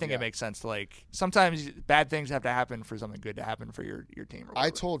lose. But I think Yeah. it makes sense to like sometimes bad things have to happen for something good to happen for your team. Or I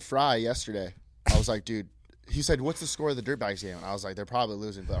whatever. told Fry yesterday. I was like, dude. He said, "What's the score of the Dirtbags game?" And I was like, "They're probably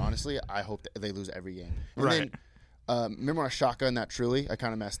losing, but honestly, I hope that they lose every game." And Right. then, remember when I shotgun that Truly? I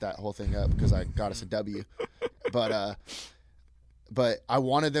kind of messed that whole thing up because I got us a W. But but I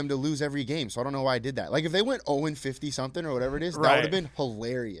wanted them to lose every game, so I don't know why I did that. Like if they went 0-50 something or whatever it is, that Right. would have been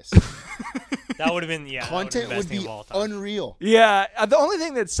hilarious. That would have been Content that would been the best thing be of all time. unreal. Yeah, the only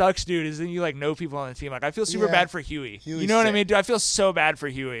thing that sucks, dude, is then you like know people on the team. Like I feel super Yeah. bad for Huey. Huey's You know what I sick. mean? Dude, I feel so bad for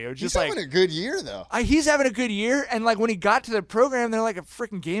Huey. It was He's just like having a good year though. he's having a good year, and like when he got to the program, they're like a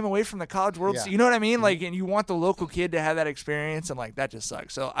freaking game away from the College World. Yeah. You know what I mean? Like, and you want the local kid to have that experience, and like that just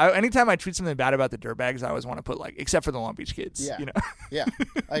sucks. So anytime I tweet something bad about the Dirtbags, I always want to put like, except for the Long Beach kids. Yeah. You know? Yeah,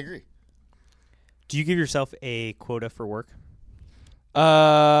 I agree. Do you give yourself a quota for work?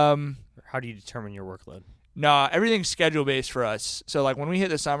 Or how do you determine your workload? No, everything's schedule based for us. So like when we hit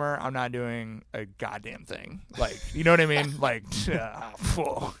the summer, I'm not doing a goddamn thing. Like, you know what I mean? Like,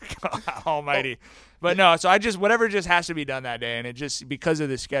 oh, God almighty. But no, so I just whatever just has to be done that day, and it just because of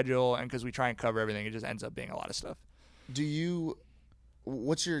the schedule and because we try and cover everything, it just ends up being a lot of stuff. Do you?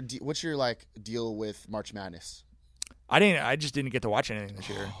 What's your like deal with March Madness? I just didn't get to watch anything this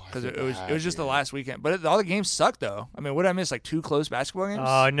year because feel it bad, was just the dude. last weekend. But all the games sucked though. I mean, what did I miss? Like 2 close basketball games?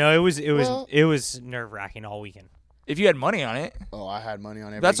 No, Well- it was nerve wracking all weekend. If you had money on it, Oh, I had money on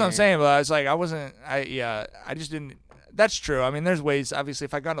every. that's what I'm game. saying. But I was like, I just didn't. That's true. I mean, there's ways. Obviously,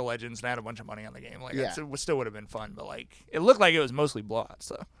 if I got to Legends and I had a bunch of money on the game, like Yeah. it still would have been fun. But like, it looked like it was mostly blowouts.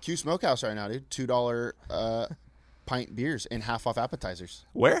 So Q Smokehouse right now, dude. $2 pint beers and half off appetizers.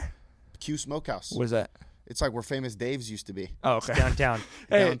 where Q Smokehouse. was that? It's like where Famous Dave's used to be. Oh, okay. Downtown.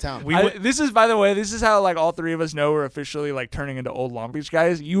 Hey, downtown. This is, by the way, this is how like all three of us know we're officially like turning into old Long Beach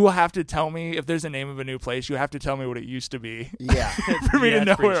guys. You will have to tell me if there's a name of a new place. You have to tell me what it used to be Yeah. for me Yeah, to know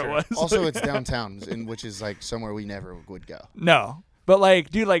that's pretty where sure. it was. Also, it's downtown, which is like somewhere we never would go. No. But like,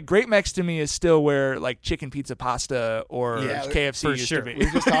 dude, like Great Mex to me is still where like chicken pizza pasta or Yeah, KFC for used sure. to be. We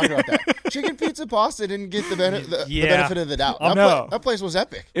were just talking about that. Chicken pizza pasta didn't get the Yeah. benefit of the doubt. Oh, That, no. that place was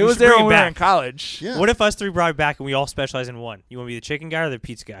epic. It was should there bring when it we were back. in college. Yeah. What if us three brought it back and we all specialize in one? You want to be the chicken guy or the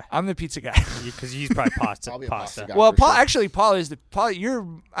pizza guy? I'm the pizza guy. Because he's probably pasta. I'll be a pasta guy. Well, for Paul, sure. actually, Paul is the Paul. You're,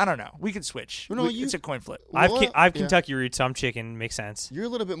 I don't know. We could switch. No, It's a coin flip. I've Well, I've yeah. Kentucky roots, so I'm chicken. Makes sense. You're a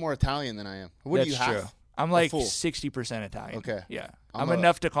little bit more Italian than I am. What That's do you have? true. I'm like full. 60% Italian. Okay. Yeah. I'm I'm a-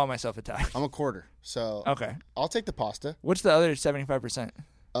 enough to call myself Italian. I'm a quarter, so Okay. I'll take the pasta. What's the other 75%?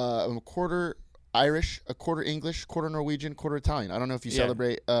 I'm a quarter Irish, a quarter English, quarter Norwegian, quarter Italian. I don't know if you Yeah.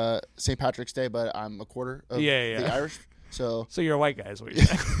 celebrate St. Patrick's Day, but I'm a quarter of Yeah. the Irish. So So you're a white guy, is what you're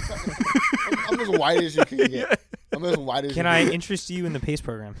saying. I'm as white as you can get. I'm as white as Can you I can get. interest you in the PACE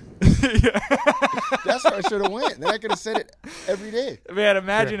program? That's where I should have went. Then I could have said it every day. Man,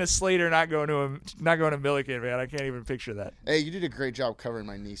 imagine a Slater not going to Milliken, man. I can't even picture that. Hey, you did a great job covering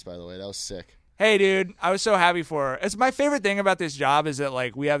my niece, by the way. That was sick. Hey, dude, I was so happy for her. It's my favorite thing about this job is that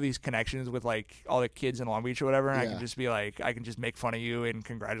like we have these connections with like all the kids in Long Beach or whatever, and I Yeah. can just be like, I can just make fun of you and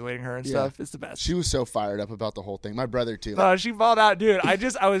congratulating her and Yeah. stuff. It's the best. She was so fired up about the whole thing. My brother too. She balled out, dude. I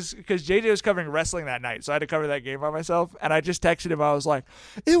was because JJ was covering wrestling that night, so I had to cover that game by myself. And I just texted him. I was like,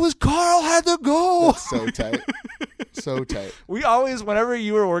 "It was Carl had the goal." That's so tight. So tight. We always, whenever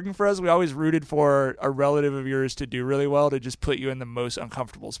you were working for us, we always rooted for a relative of yours to do really well to just put you in the most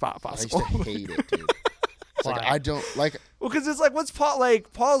uncomfortable spot I used possible. to hate it, dude. It's like Why? I don't like. Well, because it's like, what's Paul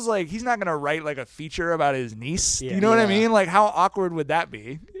like? Paul's like, he's not gonna write like a feature about his niece. Yeah. You know what I Yeah. mean? Like, how awkward would that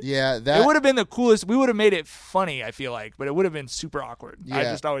be? Yeah, It that would have been the coolest. We would have made it funny. I feel like, but it would have been super awkward. I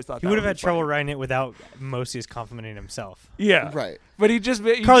Yeah. just always thought He that would have be had trouble funny. writing it without Moses complimenting himself. Yeah, right. But he just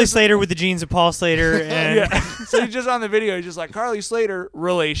Carly Slater with the genes of Paul Slater, and Yeah. So he's just on the video. He's just like Carly Slater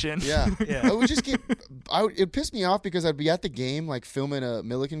relation. Yeah. Yeah. I would just get. It pissed me off because I'd be at the game, like filming a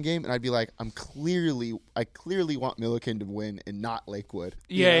Milliken game, and I'd be like, I clearly want Milliken to win and not Lakewood.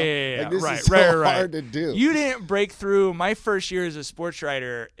 you Yeah, know? yeah. Like, this Right, is so right. hard to do. You didn't break through. My first year as a sports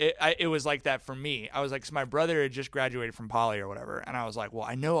writer, it was like that for me. I was like, 'cause my brother had just graduated from Poly or whatever, and I was like, well,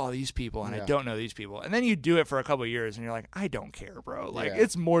 I know all these people and I Yeah. don't know these people. And then you do it for a couple of years, and you're like, I don't care, bro. Like Yeah.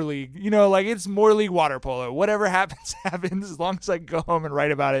 it's more league, like it's more league water polo. Whatever happens, happens. As long as I go home and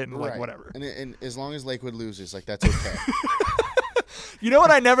write about it and like Right. whatever. And as long as Lakewood loses, like that's okay. You know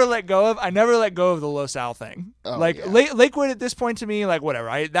what I never let go of? I never let go of the Los Al thing. Oh, like yeah. Lakewood at this point to me, like whatever.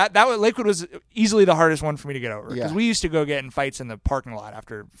 Lakewood was easily the hardest one for me to get over because Yeah. we used to go get in fights in the parking lot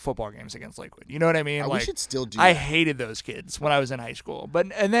after football games against Lakewood. You know what I mean? We Like should still do I that. hated those kids when I was in high school. But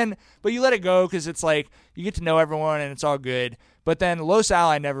you let it go because it's like you get to know everyone and it's all good. But then Los Al,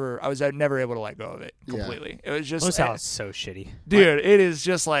 I was never able to let go of it Yeah. completely. It was just Los Al is so shitty. dude, it is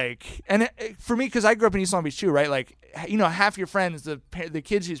just like, and for me, because I grew up in East Long Beach too, right? Like, half your friends, the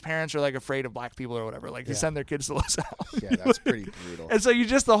kids whose parents are like afraid of black people or whatever, like to send their kids to LaSalle. Yeah, that's pretty brutal. And so you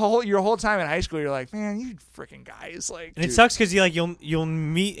just your whole time in high school, you're like, man, you freaking guys, like. And it sucks because you'll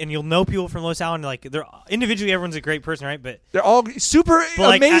meet and you'll know people from LaSalle, and like they're individually everyone's a great person, right? But they're all super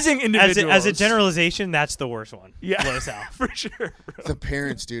amazing individuals. As a generalization, that's the worst one. Yeah, LaSalle for sure. Bro. The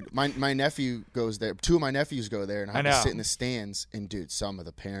parents, dude. My nephew goes there. 2 of my nephews go there, and I have to sit in the stands. And dude, some of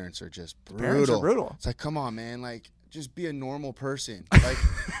the parents are just brutal. Parents are brutal. It's like, come on, man, like. Just be a normal person.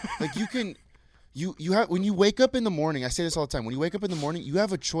 Like you can, you have when you wake up in the morning. I say this all the time. When you wake up in the morning, you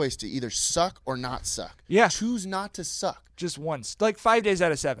have a choice to either suck or not suck. Yeah. Choose not to suck. Just once, like 5 days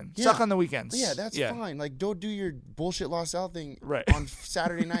out of 7. Yeah. Suck on the weekends. Yeah, that's fine. Like, don't do your bullshit LaSalle thing on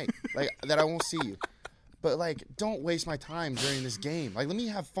Saturday night. Like that, I won't see you. But like, don't waste my time during this game. Like, let me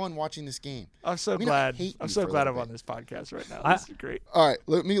have fun watching this game. I'm so glad. I'm so glad I'm on this podcast right now. This is great. All right,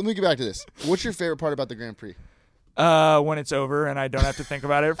 let me get back to this. What's your favorite part about the Grand Prix? When it's over and I don't have to think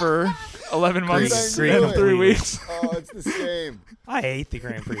about it for 11 months and 3 weeks. Oh, it's the same. I hate the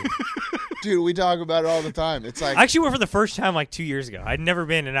Grand Prix. Dude, we talk about it all the time. It's like I actually went for the first time like 2 years ago. I'd never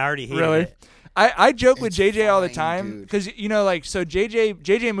been, and I already hated it. I joke with JJ all the time because so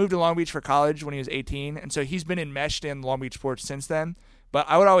JJ moved to Long Beach for college when he was 18, and so he's been enmeshed in Long Beach sports since then. But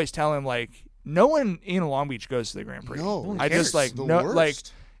I would always tell him like, no one in Long Beach goes to the Grand Prix. No, I just like the no worst. like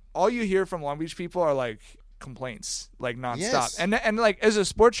all you hear from Long Beach people are like complaints like nonstop. Yes. And like as a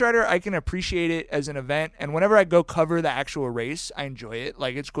sports writer, I can appreciate it as an event, and whenever I go cover the actual race, I enjoy it.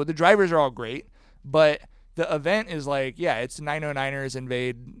 Like it's cool. The drivers are all great, but the event is like, it's 909ers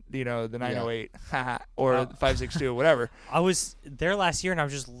invade, the 908 or 562 whatever. I was there last year and I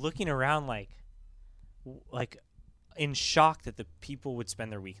was just looking around like in shock that the people would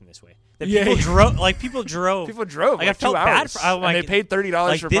spend their weekend this way. That people drove. People drove. Like I felt bad for. And they paid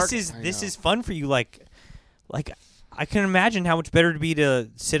 $30 for parking. This is fun for you. Like I can imagine how much better it'd be to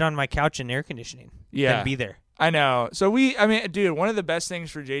sit on my couch in air conditioning than be there. I know. So dude, one of the best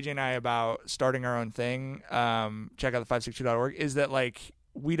things for JJ and I about starting our own thing, check out the 562.org, is that like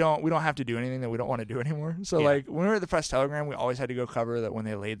we don't have to do anything that we don't want to do anymore. So like when we were at the Press Telegram, we always had to go cover that when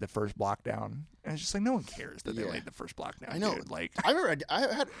they laid the first block down. And it's just like no one cares that they laid the first block down. I know. Dude. Like I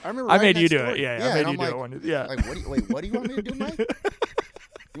remember. I made you do story. it. Yeah, I made you do it one. Yeah. Like what do you want me to do, Mike?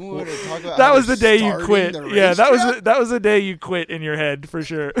 You want to talk about that was the day you quit. Yeah, that that was the day you quit in your head for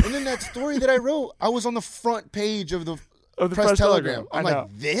sure. And then that story that I wrote, I was on the front page of the Press Telegram. I'm like,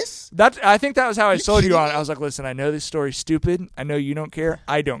 this? I think that was how I sold you on it. I was like, listen, I know this story's stupid. I know you don't care.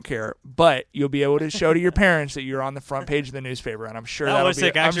 I don't care. But you'll be able to show to your parents that you're on the front page of the newspaper, and I'm sure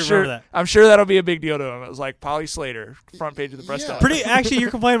I'm sure that'll be a big deal to them. It was like Polly Slater, front page of the Press Telegram. Actually,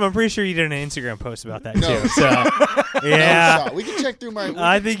 you're complaining, but I'm pretty sure you did an Instagram post about that too. So yeah, we can check through my.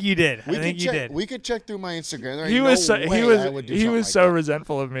 I think you did. We could check through my Instagram. He was so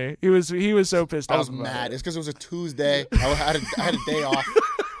resentful of me. He was so pissed off. I was mad. It's because it was a Tuesday. I had a day off.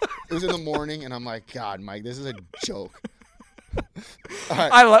 It was in the morning, and I'm like, God, Mike, this is a joke.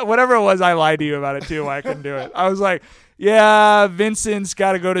 Right. Whatever it was, I lied to you about it too. Why I couldn't do it. I was like, yeah, Vincent's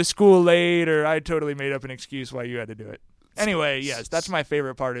got to go to school late, or I totally made up an excuse why you had to do it. Anyway, yes, that's my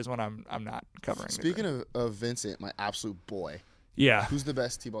favorite part is when I'm not covering. Speaking of Vincent, my absolute boy. Yeah. Who's the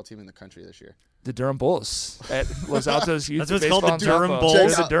best t-ball team in the country this year? The Durham Bulls at Los Altos Youth That's what's Baseball called the Durham Bulls. They're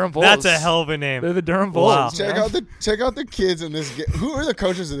the Durham Bulls. That's a hell of a name. They're the Durham Bulls. Wow. Check out the kids in this game. Who are the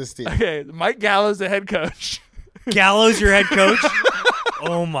coaches of this team? Okay, Mike Gallo's the head coach. Gallo's your head coach?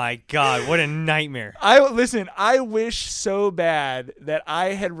 Oh my God, what a nightmare. I wish so bad that I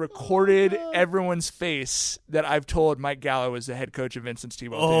had recorded everyone's face that I've told Mike Gallo was the head coach of Vincent's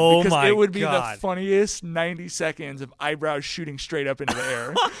T-ball team. Because it would be the funniest 90 seconds of eyebrows shooting straight up into the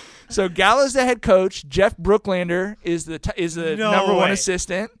air. So Gallo's the head coach. Jeff Brooklander is the number one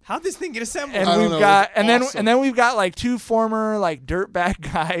assistant. How'd this thing get assembled? And then we've got like two former like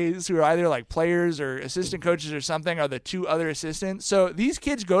dirtbag guys who are either like players or assistant coaches or something are the two other assistants. So these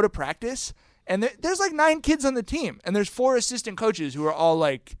kids go to practice, and there's like 9 kids on the team, and there's 4 assistant coaches who are all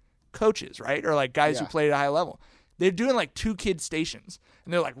like coaches, right? Or like guys who played at a high level. They're doing like 2 kid stations,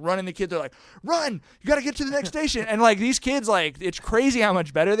 and they're like running the kids. They're like, run, you got to get to the next station. And like these kids, like it's crazy how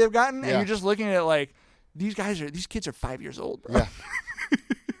much better they've gotten. And you're just looking at it like these kids are 5 years old, bro. Yeah.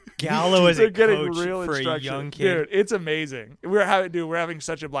 Gallo is a getting coach real for a instruction. young kid. Dude, it's amazing. We're having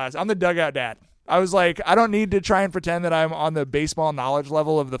such a blast. I'm the dugout dad. I was like, I don't need to try and pretend that I'm on the baseball knowledge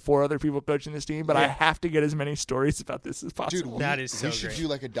level of the 4 other people coaching this team, but I have to get as many stories about this as possible. That is so we should great. do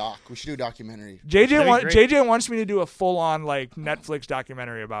like a doc. We should do a documentary. JJ wants me to do a full-on like Netflix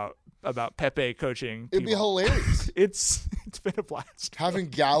documentary about Pepe coaching. It'd be T-ball. hilarious. It's been a blast. Having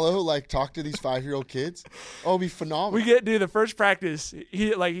Gallo like talk to these 5-year-old kids. Oh, it'd be phenomenal. We the first practice.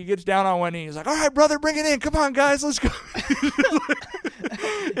 He gets down on one knee. He's like, "All right, brother, bring it in. Come on, guys, let's go."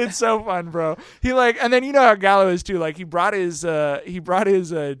 It's so fun, bro. And then you know how Gallo is too. Like he brought his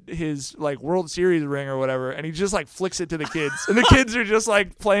like World Series ring or whatever, and he just like flicks it to the kids, and the kids are just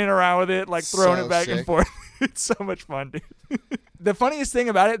like playing around with it, like throwing So it back sick. and forth. It's so much fun, dude. The funniest thing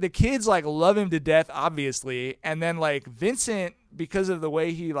about it, the kids like love him to death, obviously, and then like Vincent, because of the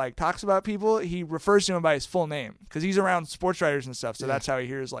way he like talks about people, he refers to him by his full name because he's around sports writers and stuff. So that's how he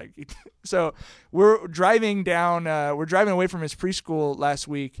hears like. So we're driving away from his preschool last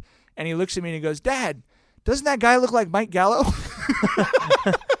week, and he looks at me and he goes, "Dad, doesn't that guy look like Mike Gallo?"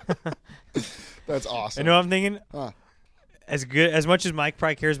 That's awesome. I know what I'm thinking. Huh. As much as Mike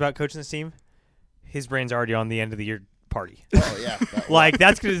probably cares about coaching this team, his brain's already on the end of the year party. Oh yeah. Like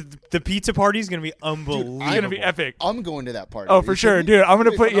that's gonna the pizza party is gonna be unbelievable. It's gonna be epic. I'm going to that party. Oh, Are for you sure, kidding dude. me? I'm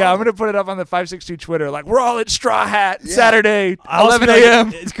gonna It'd be put phenomenal. it up on the 562 Twitter. Like we're all at Straw Hat Yeah. Saturday, I also 11 feel like a.m.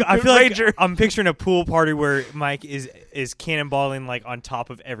 I feel like Ranger. I'm picturing a pool party where Mike is cannonballing like on top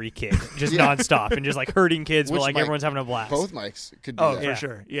of every kid, just Yeah. nonstop, and just like hurting kids, Which but like Mike? everyone's having a blast. Both mics could do Oh, that. for Yeah.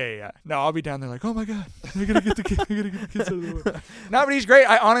 sure. Yeah. No, I'll be down there like, oh my god, I gotta get the kids. I gotta get the kids out of the way. No, but he's great.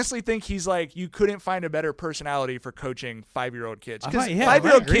 I honestly think he's like, you couldn't find a better personality for coaching 5-year-old kids. Because I might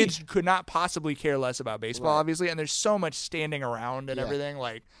 5-year-old agree. kids could not possibly care less about baseball, Right. obviously, and there's so much standing around and Yeah. everything.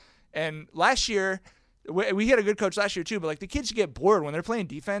 Like, and last year. We had a good coach last year too, but like the kids get bored when they're playing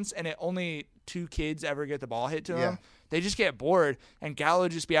defense, and only 2 kids ever get the ball hit to them. They just get bored, and Gallo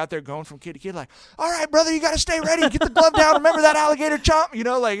would just be out there going from kid to kid, like, "All right, brother, you got to stay ready. Get the glove down. Remember that alligator chomp." You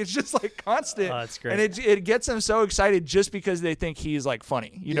know, like it's just like constant. Oh, that's great. And it gets them so excited just because they think he's like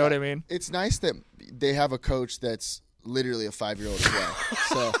funny. You know what I mean? It's nice that they have a coach that's literally a 5-year-old as well.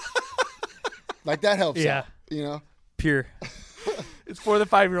 So, like that helps. Yeah. out, you know. Pure. It's for the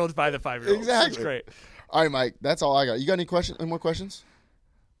 5-year-olds by the 5-year-olds. Exactly. It's great. All right, Mike. That's all I got. You got any more questions?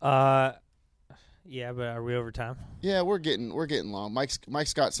 Yeah, but are we over time? Yeah, we're getting long.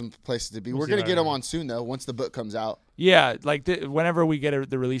 Mike's got some places to be. We're see gonna what get I him got. on soon though. Once the book comes out, Yeah, like whenever we get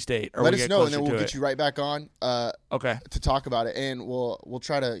the release date, or let we us get know, and closer then we'll to get it. you right back on Okay. to talk about it, and we'll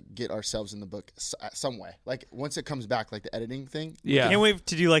try to get ourselves in the book some way. Like once it comes back, like the editing thing. Yeah. Can't wait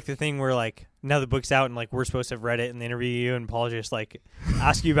to do like the thing where like now the book's out and like we're supposed to have read it and interview you and Paul just like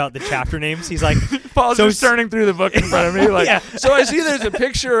ask you about the chapter names. He's like, Paul's So just turning through the book in front of me, like, Yeah. so I see there's a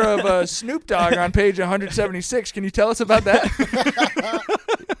picture of Snoop Dogg on page 176. Can you tell us about that?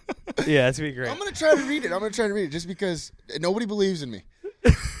 yeah, that's gonna be great. I'm gonna try to read it. Just because nobody believes in me.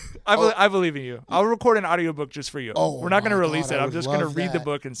 I believe in you. I'll record an audiobook just for you. Oh, We're not going to my release God, it. I I'm would just going to love read the that.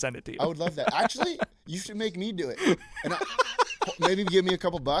 book and send it to you. I would love that. Actually, you should make me do it, and maybe give me a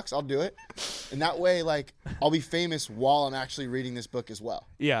couple bucks. I'll do it, and that way, like, I'll be famous while I'm actually reading this book as well.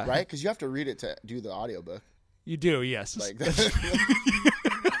 Yeah. Right? Because you have to read it to do the audiobook. You do, yes. Like,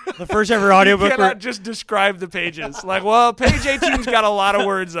 The first ever you audiobook. cannot just describe the pages. Like, well, page 18's got a lot of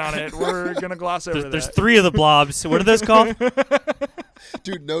words on it. We're going to gloss over There's that. 3 of the blobs. What are those called?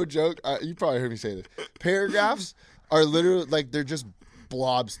 dude, no joke. You probably heard me say this. Paragraphs are literally like they're just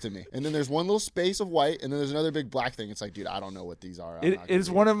blobs to me. And then there's one little space of white, and then there's another big black thing. It's like, dude, I don't know what these are. It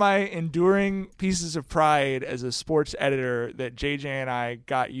is one of my enduring pieces of pride as a sports editor that JJ and I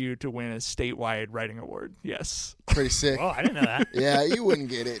got you to win a statewide writing award. Yes. pretty sick. Oh, I didn't know that. Yeah, you wouldn't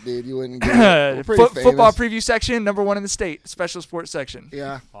get it, dude. You wouldn't get it. We're pretty famous. Football preview section, #1 in the state. Special sports section.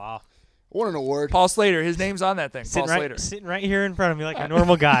 Yeah, Wow. won an award. Paul Slater. His name's on that thing. Paul Slater. Sitting right here in front of me like a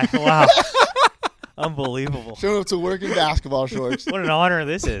normal guy. Wow. Unbelievable. Showing up to work in basketball shorts. What an honor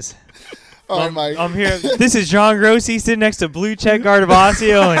this is. All right, Mike. I'm here. This is John Grossi sitting next to Blue Check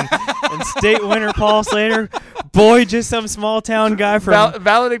Gardavasio and state winner Paul Slater. Boy, just some small town guy from.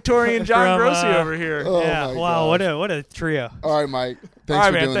 Valedictorian John from, Grossi over here. Oh, yeah. my Wow. gosh. What a trio. All right, Mike. Thanks All right,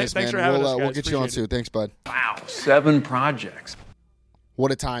 for man. doing this, Thanks man. for having us, We'll guys. get you on Appreciate soon. Thanks, bud. Wow, 7 projects.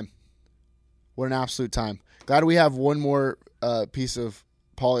 What a time. What an absolute time. Glad we have one more piece of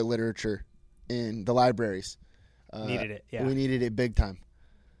Pauly literature in the libraries. Needed it. Yeah. We needed it big time.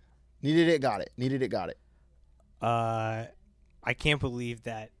 Needed it, got it. Needed it, got it. I can't believe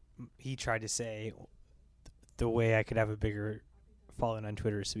that he tried to say the way I could have a bigger following on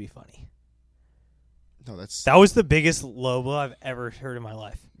Twitter is to be funny. No, that's. That was the biggest low blow I've ever heard in my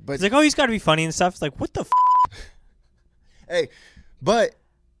life. But It's like, oh, he's got to be funny and stuff. It's like, what the f***? hey, but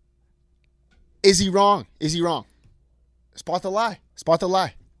Is he wrong? Is he wrong? Spot the lie. Spot the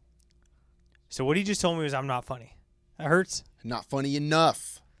lie. So what he just told me was I'm not funny. That hurts. Not funny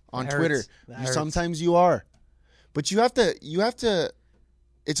enough on That Twitter. hurts. That hurts. Sometimes you are. But you have to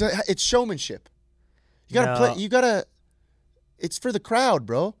it's showmanship. You got to play it's for the crowd,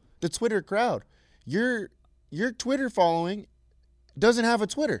 bro. The Twitter crowd. Your Twitter following doesn't have a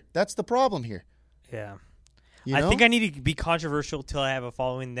Twitter. That's the problem here. Yeah. You I know? think I need to be controversial till I have a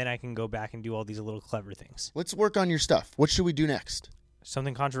following, then I can go back and do all these little clever things. Let's work on your stuff. What should we do next?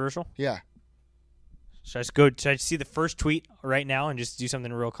 Something controversial? Yeah. Should I see the first tweet right now and just do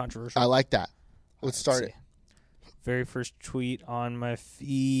something real controversial? I like that. Let's start it. Very first tweet on my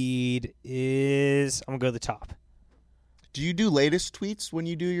feed is I'm gonna go to the top. Do you do latest tweets when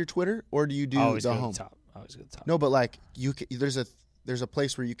you do your Twitter, or do you do Always the go to home? the top. Always go to the top. No, but like there's a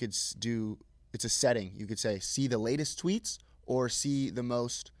place where you could do. It's a setting. You could say see the latest tweets or see the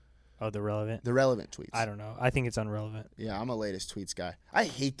most Oh, the relevant. tweets. I don't know. I think it's unrelevant. Yeah, I'm a latest tweets guy. I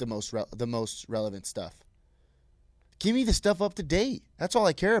hate the most relevant stuff. Give me the stuff up to date. That's all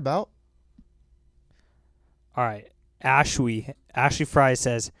I care about. All right. Ashley Fry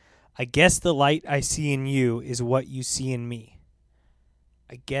says, I guess the light I see in you is what you see in me.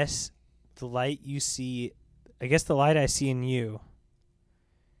 I guess the light I see in you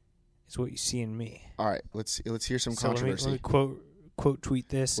is what you see in me. All right, let's hear some So controversy. let me quote tweet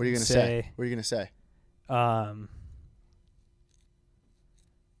this. What are you and gonna say? What are you gonna say?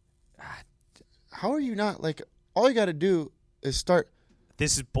 How are you not like? All you got to do is start.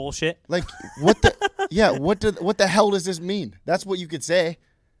 This is bullshit. Like what the? Yeah, what the hell does this mean? That's what you could say.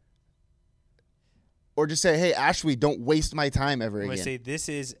 Or just say, hey, Ashley, don't waste my time ever I'm again. going to say this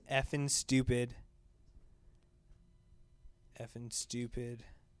is effing stupid. Effing stupid.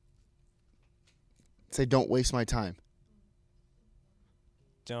 Say, don't waste my time.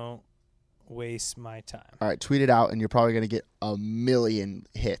 Don't waste my time. All right, tweet it out, and you're probably going to get 1 million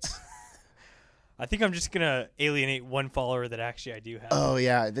hits. I think I'm just going to alienate one follower that actually I do have. Oh,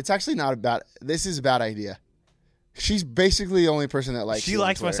 yeah. That's actually not a bad... This is a bad idea. She's basically the only person that likes She you on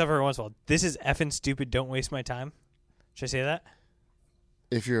likes my Twitter. stuff every once in a while. This is effing stupid. Don't waste my time. Should I say that?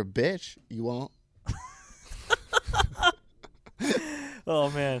 If you're a bitch, you won't. Oh,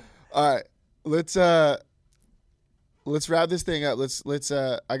 man. All right. Let's wrap this thing up. Let's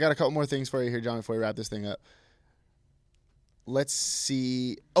I got a couple more things for you here, John, before we wrap this thing up. Let's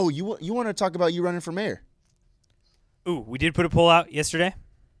see. Oh, you want to talk about you running for mayor? Ooh, we did put a poll out yesterday.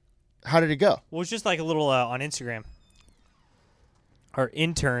 How did it go? Well, it's just like a little on Instagram. Our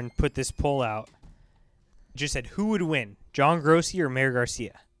intern put this poll out. It just said, who would win, John Grossi or Mayor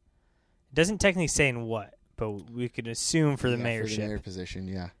Garcia? It doesn't technically say in what, but we could assume for the mayorship. For the mayor position,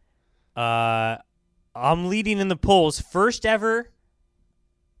 yeah. I'm leading in the polls. First ever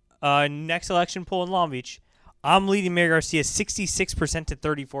next election poll in Long Beach. I'm leading Mayor Garcia 66% to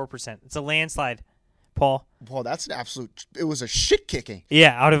 34%. It's a landslide, Paul. Paul, that's an absolute. It was a shit kicking.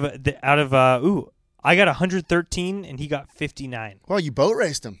 Yeah, out of I got 113 and he got 59. Well, you boat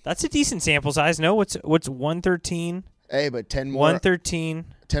raced him. That's a decent sample size. No, what's 113? Hey, but 10 more. 113.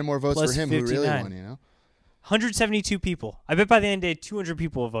 10 more votes plus for him. 59. Who really won? You know. 172 people. I bet by the end of the day, 200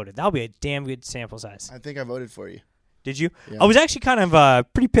 people have voted. That'll be a damn good sample size. I think I voted for you. Did you? Yeah. I was actually kind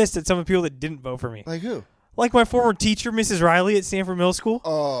of pretty pissed at some of the people that didn't vote for me. Like who? Like my former teacher, Mrs. Riley at Stanford Middle School.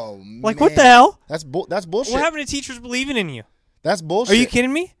 Oh, man. Like, what the hell? That's bullshit. What happened to teachers believing in you? That's bullshit. Are you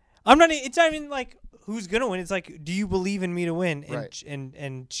kidding me? It's not even like who's going to win. It's like, do you believe in me to win? And, Right.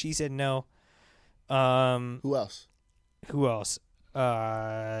 and she said no. Who else? Who else?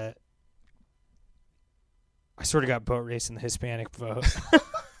 I sort of got boat race in the Hispanic vote.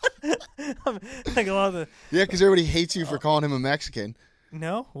 Like a lot of the... Yeah, because everybody hates you for calling him a Mexican.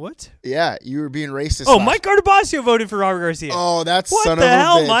 No? What? Yeah, you were being racist. Oh, Mike Gartabasio voted for Robert Garcia. Oh, that's what son the of a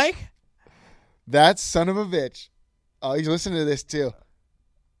hell, bitch. Mike? That's son of a bitch. Oh, he's listening to this too.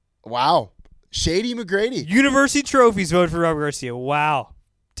 Wow. Shady McGrady. University trophies voted for Robert Garcia. Wow.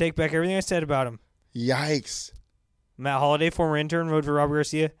 Take back everything I said about him. Yikes. Matt Holliday, former intern, voted for Robert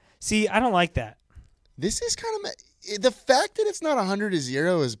Garcia. See, I don't like that. This is kind of the fact that it's not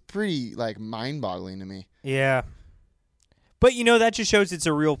 100-0 is pretty like mind-boggling to me. Yeah. But that just shows it's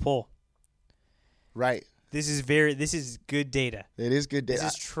a real poll. Right. This is good data. It is good data.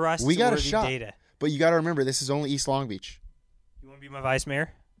 This is trustworthy We got a shot. data. But you got to remember, this is only East Long Beach. You want to be my vice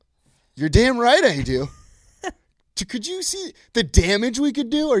mayor? You're damn right I do. Could you see the damage we could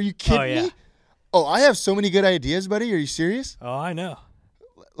do? Are you kidding yeah. me? Oh, I have so many good ideas, buddy. Are you serious? Oh, I know.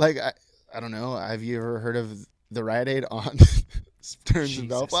 Like, I don't know. Have you ever heard of the Riot Aid on Stearns and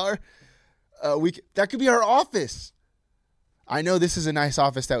Bellflower? That could be our office. I know this is a nice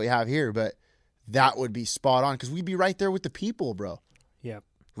office that we have here, but That would be spot on because we'd be right there with the people, bro. Yep.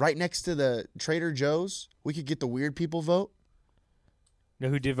 Right next to the Trader Joe's. We could get the weird people vote. You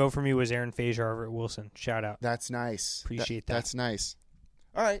know who did vote for me was Aaron Fajar over at Wilson. Shout out. That's nice. Appreciate that. That's nice.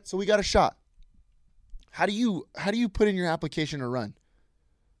 All right, so we got a shot. How do you put in your application to run?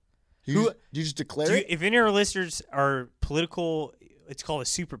 Do you just declare it? If any of our listeners are political, it's called a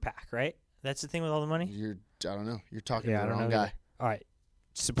super PAC, right? That's the thing with all the money? I don't know. You're talking Yeah, to I the don't wrong know guy. either. All right.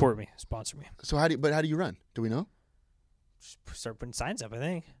 Support me. Sponsor me. So how do you run? Do we know? Just start putting signs up, I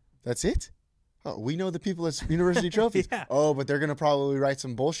think. That's it? Oh, we know the people at University Trophies. Yeah. Oh, but they're going to probably write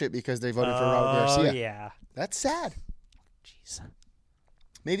some bullshit because they voted for Robert Garcia. Oh, yeah. That's sad. Jeez.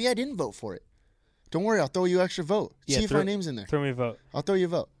 Maybe I didn't vote for it. Don't worry, I'll throw you an extra vote. Yeah, See if my name's in there. Throw me a vote. I'll throw you a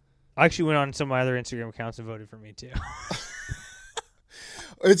vote. I actually went on some of my other Instagram accounts and voted for me, too.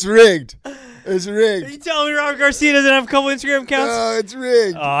 It's rigged. It's Are rigged. you telling me Robert Garcia doesn't have a couple Instagram accounts? No, it's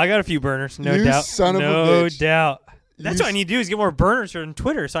rigged. Oh, I got a few burners, no You doubt. son of a no bitch. doubt. That's You what I need to do is get more burners on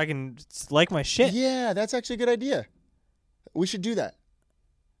Twitter so I can like my shit. Yeah, that's actually a good idea. We should do that.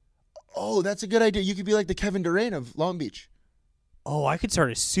 Oh, that's a good idea. You could be like the Kevin Durant of Long Beach. Oh, I could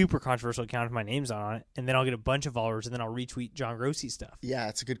start a super controversial account if my name's on it, and then I'll get a bunch of followers, and then I'll retweet John Grossi stuff. Yeah,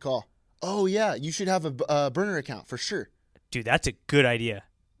 it's a good call. Oh, yeah, you should have a burner account for sure. Dude, that's a good idea.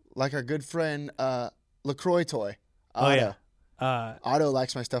 Like our good friend LaCroix Toy. Otto. Oh, yeah. Otto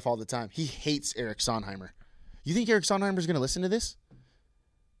likes my stuff all the time. He hates Eric Sonheimer. You think Eric Sonheimer's going to listen to this?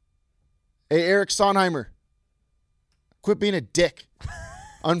 Hey, Eric Sonheimer. Quit being a dick.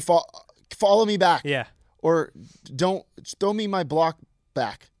 Follow me back. Yeah. Or don't throw me my block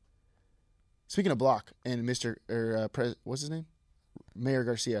back. Speaking of block and what's his name? Mayor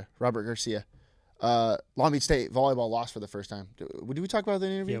Garcia, Robert Garcia. Long Beach State volleyball lost for the first time. Did we talk about that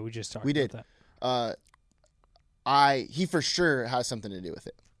in the interview? Yeah, we just talked We about did. that. He for sure has something to do with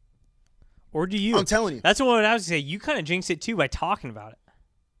it. Or do you? I'm telling you. That's what I was going to say. You kind of jinxed it, too, by talking about it.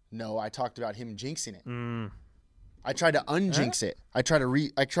 No, I talked about him jinxing it. Mm. I tried to unjinx it. I tried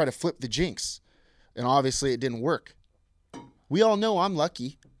to flip the jinx. And obviously it didn't work. We all know I'm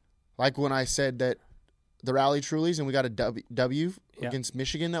lucky. Like when I said that the Rally Trulies and we got a W against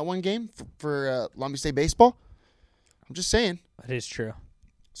Michigan that one game for Long Beach State baseball. I'm just saying. That is true.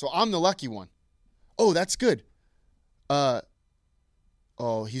 So I'm the lucky one. Oh, that's good.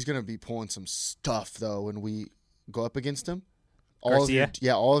 He's going to be pulling some stuff, though, when we go up against him. All of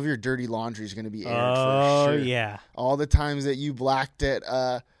your dirty laundry is going to be aired for sure. Oh, yeah. All the times that you blacked at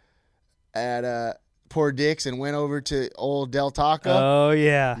Poor Dick's and went over to old Del Taco. Oh,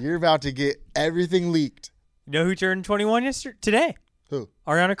 yeah. You're about to get everything leaked. You know who turned 21 today? Who?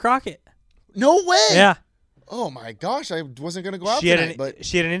 Ariana Crockett. No way. Yeah. Oh, my gosh. I wasn't going to go out She had tonight, but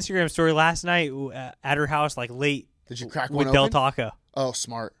she had an Instagram story last night at her house, like late. Did you crack with one Del open? Taco? Oh,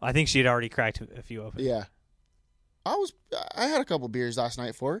 smart. I think she had already cracked a few open. Yeah. I had a couple beers last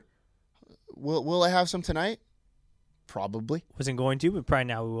night for her. Will I have some tonight? Probably. Wasn't going to, but probably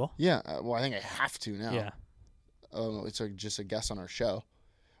now we will. Yeah. Well, I think I have to now. Yeah. It's just a guest on our show.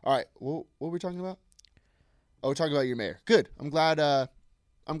 All right. What were we talking about? Oh, we're talking about your mayor. Good. I'm glad that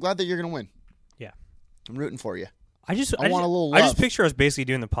you're gonna win. Yeah. I'm rooting for you. I want a little I just love. picture us basically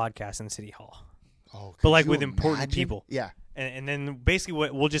doing the podcast in City Hall. Oh, But like could you with important imagine? people. Yeah. And then basically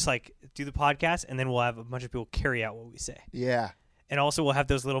we'll just like do the podcast, and then we'll have a bunch of people carry out what we say. Yeah. And also we'll have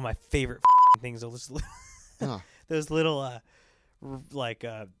those little, my favorite things, those little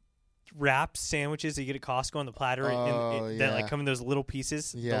wrap sandwiches that you get at Costco on the platter, that like come in those little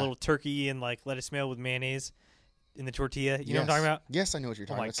pieces, Yeah. the little turkey and like lettuce mayo with mayonnaise in the tortilla. You know what I'm talking about? Yes, I know what you're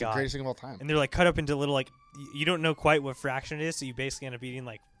talking my about. It's God. the greatest thing of all time. And they're like cut up into little like you don't know quite what fraction it is, so you basically end up eating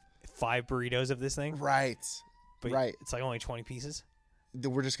like 5 burritos of this thing. Right. But right. it's like only 20 pieces.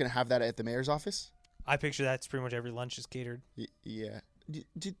 We're just gonna have that at the mayor's office. I picture that's pretty much every lunch is catered. Yeah.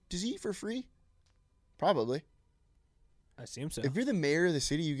 Does he eat for free? Probably. I assume so. If you're the mayor of the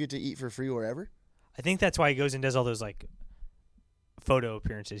city, you get to eat for free wherever. I think that's why he goes and does all those like photo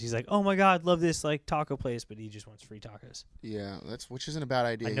appearances. He's like, "Oh my God, love this like taco place," but he just wants free tacos. Yeah, which isn't a bad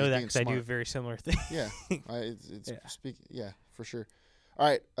idea. I know He's that being because I do a smart. very similar thing. Yeah, it's Yeah. yeah, for sure. All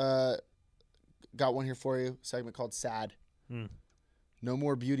right, got one here for you. Segment called "Sad." No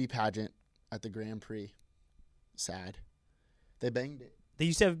more beauty pageant at the Grand Prix. Sad. They banged it. They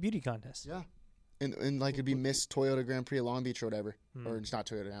used to have a beauty contest. Yeah, and like it'd be Miss Toyota Grand Prix of Long Beach or whatever, or it's not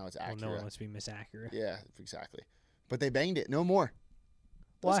Toyota now. It's Well, Acura. no one wants to be Miss Acura. Yeah, exactly. But they banged it. No more.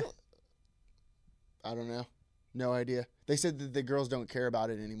 Why? I don't know. No idea. They said that the girls don't care about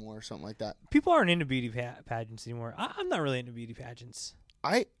it anymore or something like that. People aren't into beauty pageants anymore. I'm not really into beauty pageants.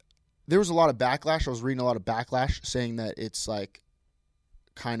 There was a lot of backlash. I was reading a lot of backlash saying that it's like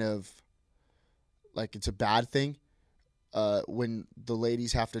kind of like it's a bad thing when the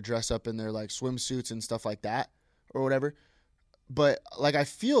ladies have to dress up in their like swimsuits and stuff like that or whatever. But like I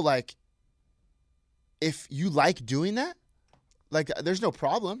feel like if you like doing that, like there's no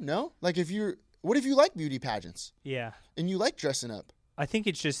problem. No, like what if you like beauty pageants? Yeah. And you like dressing up? I think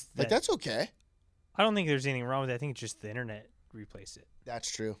it's just that, Like that's okay. I don't think there's anything wrong with it. I think it's just the internet replaced it. That's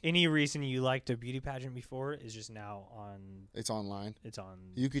true. Any reason you liked a beauty pageant before is just now It's online. It's on.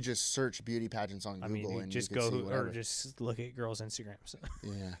 You could just search beauty pageants on Google and just you could go see whatever. or just look at girls' Instagrams.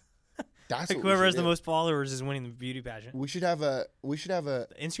 Yeah. That's Like what we whoever should has the do. most followers is winning the beauty pageant. We should have The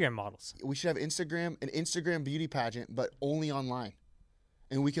Instagram models. an Instagram beauty pageant, but only online,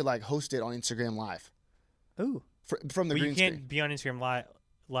 and we could like host it on Instagram Live Ooh. from the But green you can't screen. be on Instagram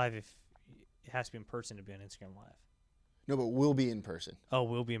live if it has to be in person to be on Instagram Live. No, but we'll be in person. Oh,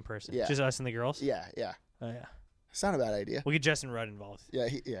 we'll be in person. Yeah. Just us and the girls? Yeah. Oh, yeah. It's not a bad idea. We'll get Justin Rudd involved. Yeah.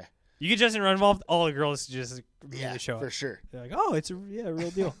 Yeah. You get Justin Rudd involved, all the girls just immediately show up. for sure. They're like, oh, it's a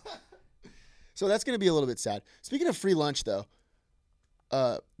real deal. So that's going to be a little bit sad. Speaking of free lunch, though,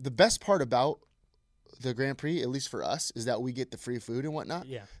 the best part about the Grand Prix, at least for us, is that we get the free food and whatnot.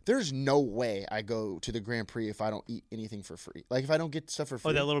 Yeah. There's no way I go to the Grand Prix if I don't eat anything for free. Like if I don't get stuff for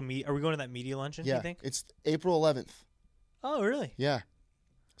free. Oh, that little meat. Are we going to that media luncheon, yeah, you think? it's April 11th. Oh, really? Yeah.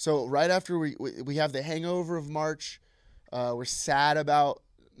 So right after we have the hangover of March, we're sad about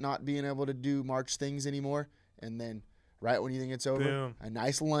not being able to do March things anymore, and then right when you think it's over, Boom. a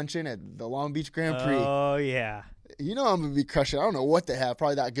nice luncheon at the Long Beach Grand Prix. Oh, yeah. You know I'm gonna be crushing. I don't know what they have.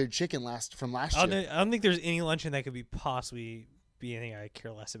 Probably that good chicken from last I year. don't think there's any luncheon that could be possibly be anything I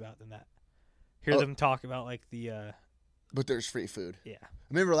care less about than that. Hear Oh. them talk about like the But there's free food. yeah. I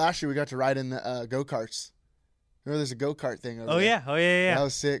remember last year we got to ride in the go-karts. Remember there's a go-kart thing over Oh there? yeah. Oh yeah. That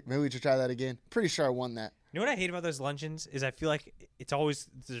was sick. Maybe we should try that again. Pretty sure I won that. You know what I hate about those luncheons is I feel like it's always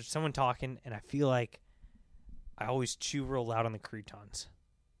there's someone talking and I feel like I always chew real loud on the croutons.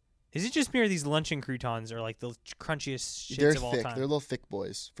 Is it just me or these luncheon croutons are like the crunchiest shits They're of all thick. time? They're little thick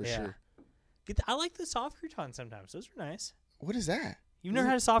boys for Yeah. sure. I like the soft croutons sometimes. Those are nice. What is that? You've never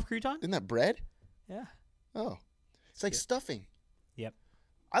had a soft crouton? Isn't that bread? Yeah. Oh, it's like stuffing. Yep.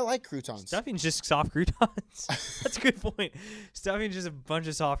 I like croutons. Stuffing's just soft croutons. That's a good point. Stuffing's just a bunch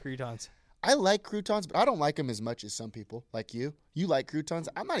of soft croutons. I like croutons, but I don't like them as much as some people. Like you. You like croutons.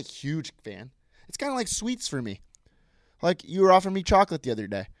 I'm not a huge fan. It's kind of like sweets for me. Like you were offering me chocolate the other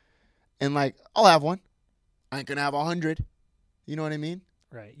day. And like, I'll have one. I ain't going to have 100. You know what I mean?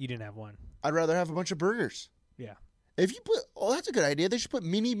 Right. You didn't have one. I'd rather have a bunch of burgers. Yeah. If you put, that's a good idea. They should put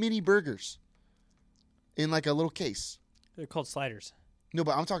mini burgers in like a little case. They're called sliders. No,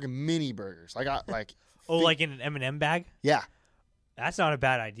 but I'm talking mini burgers. Like, Oh, like in an M&M bag? yeah. That's not a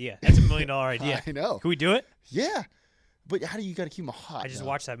bad idea. That's $1 million idea. I know. Can we do it? Yeah. But how do you got to keep them hot? I just though?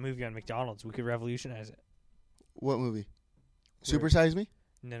 watched that movie on McDonald's. We could revolutionize it. What movie? Super Size Me?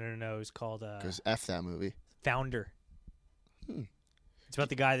 No. It was called Because F that movie. Founder. It's about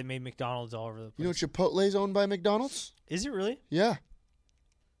the guy that made McDonald's all over the place. You know Chipotle's owned by McDonald's? Is it really? Yeah.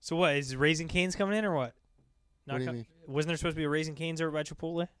 So what? Is Raising Cane's coming in or what? What do you mean? Wasn't there supposed to be a Raising Cane's over by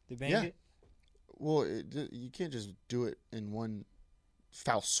Chipotle? They banged Yeah. it? Well, you can't just do it in one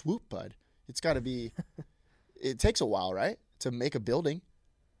foul swoop, bud. It's got to be. It takes a while, right, to make a building.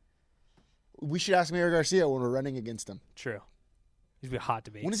 We should ask Mayor Garcia when we're running against him. True. These would be hot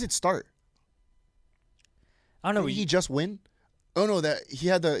debates. When does it start? I don't know. Did he just win? Oh no, that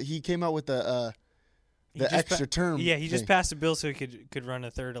he came out with the extra term. Yeah, he just thing. passed a bill so he could run a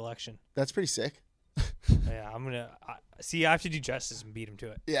third election. That's pretty sick. Yeah, I'm gonna see. I have to do justice and beat him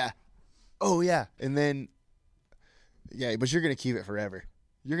to it. Yeah. Oh yeah, and then yeah, but you're gonna keep it forever.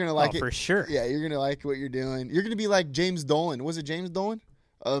 You're gonna like it for sure. Yeah, you're gonna like what you're doing. You're gonna be like James Dolan. Was it James Dolan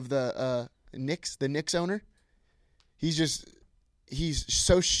of the Knicks, the Knicks owner? He's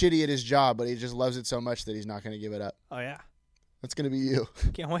so shitty at his job, but he just loves it so much that he's not gonna give it up. Oh yeah, That's gonna be you.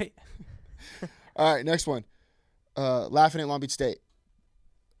 can't wait. All right, next one. Laughing at Long Beach State.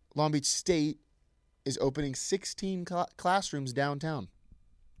 Long Beach State is opening 16 classrooms downtown.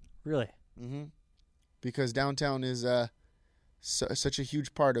 Really? Mm-hmm. Because downtown is such a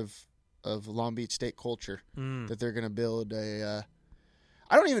huge part of Long Beach State culture that they're going to build a.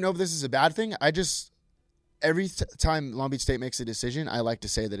 I don't even know if this is a bad thing. I just every time Long Beach State makes a decision, I like to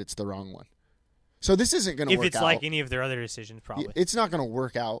say that it's the wrong one. So this isn't going to work out. If it's like any of their other decisions, probably. It's not going to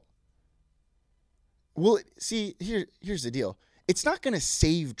work out. Well, see, here's the deal. It's not going to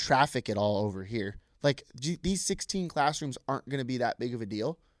save traffic at all over here. Like these 16 classrooms aren't going to be that big of a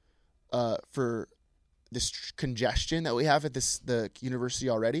deal for this congestion that we have at the university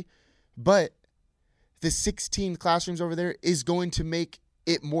already. But the 16 classrooms over there is going to make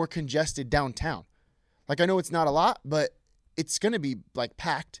it more congested downtown. Like, I know it's not a lot, but it's going to be, like,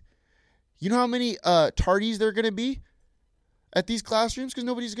 packed. You know how many tardies there are going to be at these classrooms? Because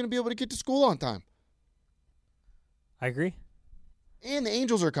nobody's going to be able to get to school on time. I agree. And the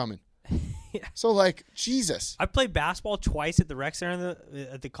Angels are coming. Yeah. So, like, Jesus. I played basketball twice at the rec center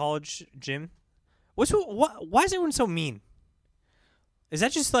at the college gym. Why is everyone so mean? Is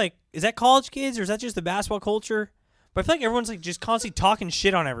that college kids or is that just the basketball culture? But I feel like everyone's like just constantly talking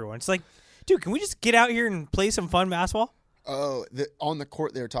shit on everyone. It's like, dude, can we just get out here and play some fun basketball? Oh, on the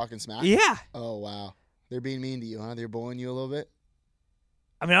court they were talking smack? Yeah. Oh, wow. They're being mean to you, huh? They're bullying you a little bit?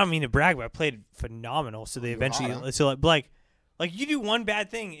 I mean, I don't mean to brag, but I played phenomenal. So they eventually, hot, huh? so like you do one bad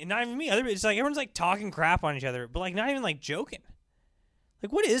thing, and not even me. It's like everyone's like talking crap on each other, but like not even like joking.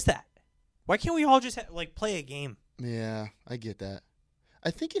 Like, what is that? Why can't we all just like play a game? Yeah, I get that.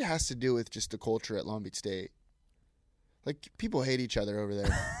 I think it has to do with just the culture at Long Beach State. Like, people hate each other over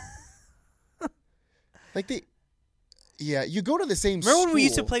there. You go to the same Remember school. when we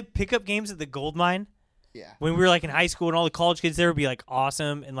used to play pickup games at the Gold Mine? Yeah. When we were like in high school and all the college kids there would be like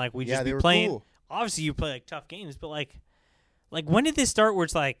awesome and like we'd just they be were playing. cool. Obviously you play like tough games, but like when did this start where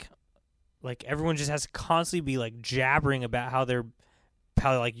it's like everyone just has to constantly be like jabbering about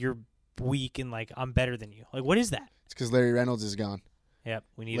how like you're weak and like I'm better than you? Like, what is that? It's because Larry Reynolds is gone. Yep,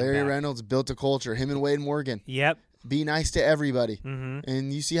 we need Larry him back. Reynolds built a culture. Him and Wade Morgan. Yep. Be nice to everybody. Mm-hmm.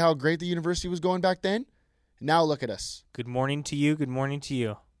 And you see how great the university was going back then? Now look at us. Good morning to you. Good morning to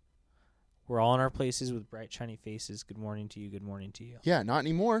you. We're all in our places with bright, shiny faces. Good morning to you. Good morning to you. Yeah, not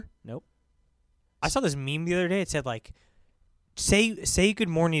anymore. Nope. I saw this meme the other day. It said like, say good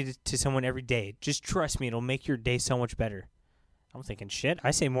morning to someone every day. Just trust me, it'll make your day so much better. I'm thinking, shit.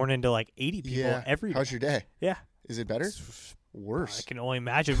 I say morning to like 80 people every day. How's your day? Yeah. Is it better? Worse. I can only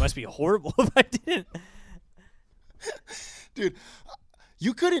imagine. It must be horrible if I didn't. Dude,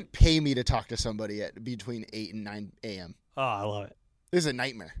 you couldn't pay me to talk to somebody at between 8 and 9 a.m. Oh, I love it. This is a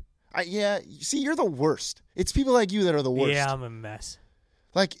nightmare. See, you're the worst. It's people like you that are the worst. Yeah, I'm a mess.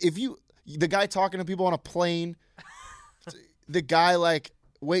 Like, the guy talking to people on a plane, the guy, like,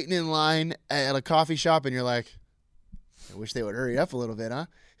 waiting in line at a coffee shop, and you're like, I wish they would hurry up a little bit, huh?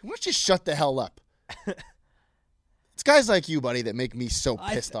 Why don't you shut the hell up? It's guys like you, buddy, that make me so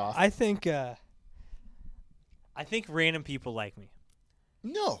pissed off. I think random people like me.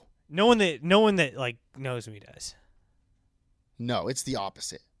 No. No one that like knows me does. No, it's the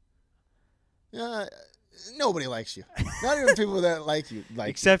opposite. Nobody likes you. Not even people that like you.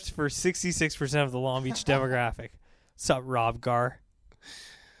 Except for 66% of the Long Beach demographic. What's up, Rob Garr?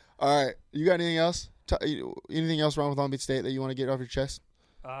 All right. You got anything else? Anything else wrong with Long Beach State that you want to get off your chest?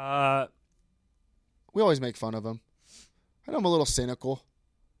 We always make fun of them. I know I'm a little cynical.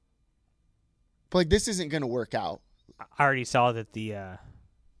 But, like, this isn't going to work out. I already saw that I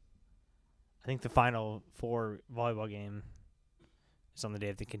think the Final Four volleyball game is on the day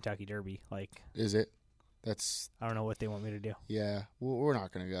of the Kentucky Derby. Like, is it? I don't know what they want me to do. Yeah, we're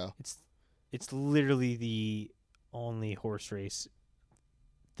not going to go. It's literally the only horse race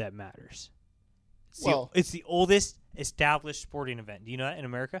that matters. It's the oldest established sporting event. Do you know that in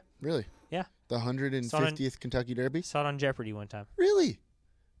America? Really? Yeah. The 150th Kentucky Derby? Saw it on Jeopardy one time. Really?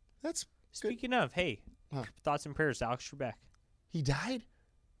 That's Speaking of, hey, thoughts and prayers to Alex Trebek. He died?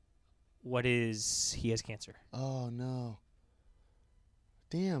 He has cancer. Oh, no.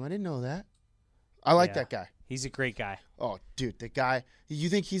 Damn, I didn't know that. I like that guy. He's a great guy. Oh, dude, the guy. You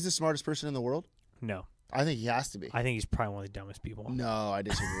think he's the smartest person in the world? No. I think he has to be. I think he's probably one of the dumbest people. No, I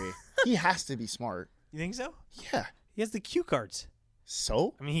disagree. He has to be smart. You think so? Yeah. He has the cue cards.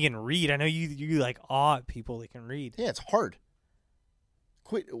 So? I mean, he can read. I know you like awe at people that can read. Yeah, it's hard.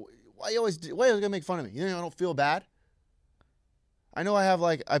 Quit. Why you always gonna make fun of me? You think I don't feel bad? I know I have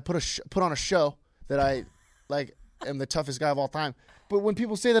I put on a show that I am the toughest guy of all time. But when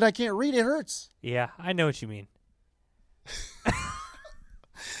people say that I can't read, it hurts. Yeah, I know what you mean.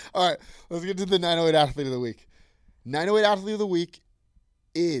 All right, let's get to the 908 Athlete of the Week. 908 Athlete of the Week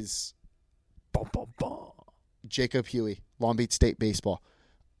is Jacob Huey, Long Beach State baseball.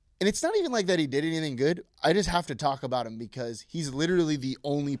 And it's not even like that he did anything good. I just have to talk about him because he's literally the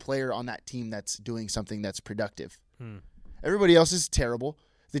only player on that team that's doing something that's productive. Everybody else is terrible.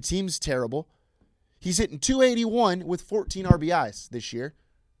 The team's terrible. He's hitting .281 with 14 RBIs this year.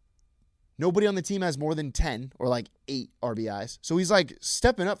 Nobody on the team has more than 10 or 8 RBIs. So he's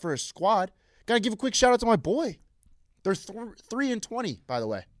stepping up for his squad. Got to give a quick shout out to my boy. They're 3-20, by the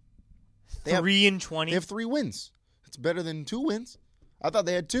way. 3-20? They have 3 wins. It's better than 2 wins. I thought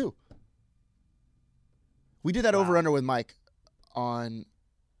they had 2. We did that over-under with Mike on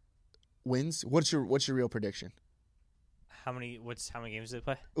wins. What's your real prediction? How many games did they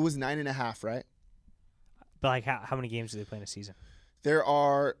play? It was 9.5, right? But like, how many games do they play in a season? They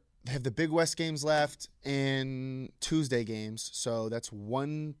have the Big West games left and Tuesday games. So that's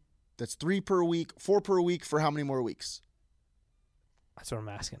 3 per week, 4 per week for how many more weeks? That's what I'm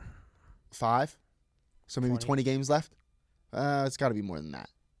asking. 5? So maybe 20 games left? It's got to be more than that.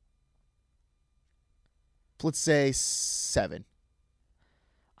 Let's say 7.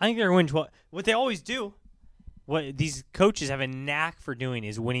 I think they're going to win 12. What they always do, what these coaches have a knack for doing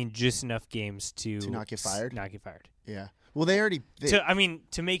is winning just enough games to not get fired? Not get fired. Yeah. Well,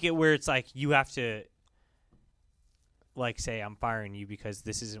 To make it where it's like you have to, like, say I'm firing you because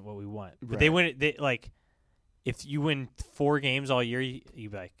this isn't what we want. But they win it. They, like, if you win 4 games all year, you be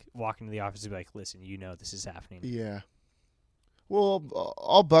like walk into the office and be like, listen, you know this is happening. Yeah. Well,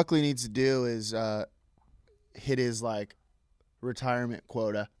 all Buckley needs to do is hit his like retirement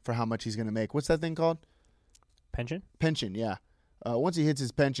quota for how much he's going to make. What's that thing called? Pension? Pension, yeah. Once he hits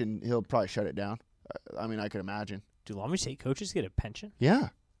his pension, he'll probably shut it down. I mean, I could imagine. Do Long Beach State coaches get a pension? Yeah.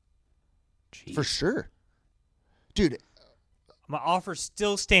 Jeez. For sure. Dude. My offer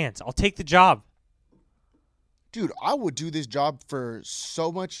still stands. I'll take the job. Dude, I would do this job for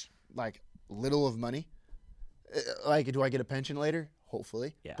so much, like, little of money. Like, do I get a pension later?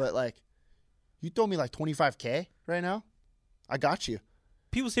 Hopefully. Yeah. But, like, you throw me, like, $25K right now, I got you.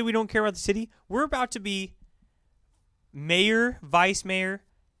 People say we don't care about the city. We're about to be mayor, vice mayor.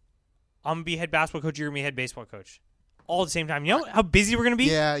 I'm going to be head basketball coach. You're going to be head baseball coach. All at the same time. You know how busy we're going to be?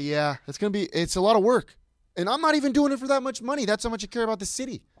 Yeah. It's a lot of work. And I'm not even doing it for that much money. That's how much I care about the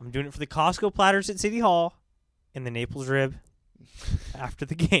city. I'm doing it for the Costco platters at City Hall and the Naples rib after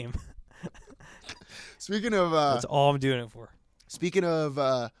the game. Speaking of... That's all I'm doing it for. Speaking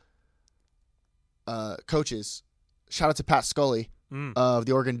of coaches, shout out to Pat Scully of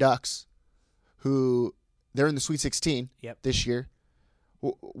the Oregon Ducks, who they're in the Sweet 16 this year.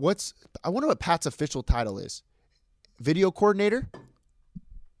 I wonder what Pat's official title is. Video coordinator?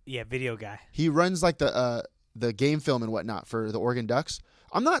 Yeah, video guy. He runs like the game film and whatnot for the Oregon Ducks.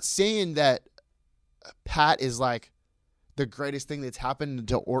 I'm not saying that Pat is like the greatest thing that's happened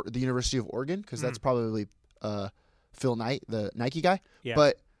to the University of Oregon, because that's probably Phil Knight, the Nike guy. Yeah.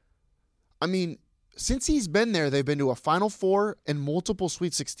 But, I mean, since he's been there, they've been to a Final Four and multiple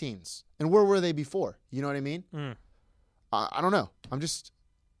Sweet 16s. And where were they before? You know what I mean? I don't know. I'm just,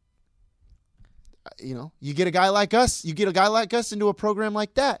 you get a guy like us into a program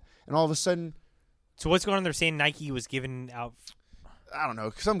like that, and all of a sudden. So what's going on? They're saying Nike was giving out. I don't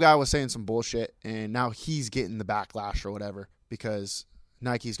know. Some guy was saying some bullshit, and now he's getting the backlash or whatever because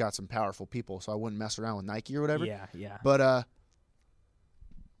Nike's got some powerful people, so I wouldn't mess around with Nike or whatever. Yeah. But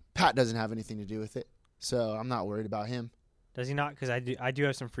Pat doesn't have anything to do with it, so I'm not worried about him. Does he not? Because I do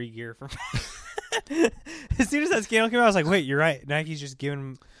have some free gear from. As soon as that scandal came out, I was like, wait, you're right. Nike's just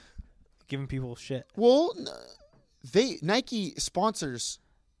giving people shit. Well, Nike sponsors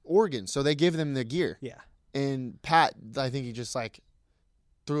Oregon, so they give them the gear. Yeah. And Pat, I think he just like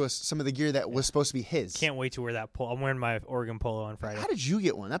threw us some of the gear that was supposed to be his. Can't wait to wear that polo. I'm wearing my Oregon polo on Friday. How did you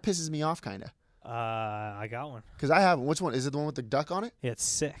get one? That pisses me off, kind of. I got one. Because I have one. Which one? Is it the one with the duck on it? Yeah, it's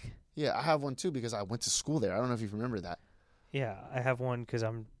sick. Yeah, I have one too because I went to school there. I don't know if you remember that. Yeah, I have one because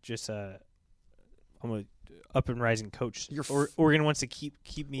I'm just I'm a up and rising coach. Oregon wants to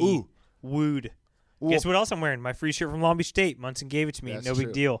keep me wooed. Guess what else I'm wearing? My free shirt from Long Beach State. Munson gave it to me. That's no true.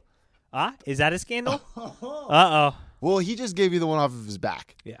 big deal. Is that a scandal? Uh-oh. Well, he just gave you the one off of his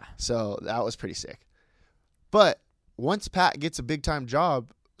back. Yeah. So that was pretty sick. But once Pat gets a big-time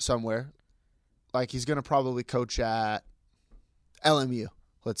job somewhere, like he's going to probably coach at LMU,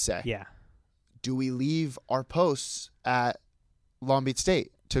 let's say. Yeah. Do we leave our posts at Long Beach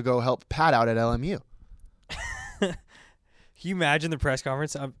State to go help Pat out at LMU? Can you imagine the press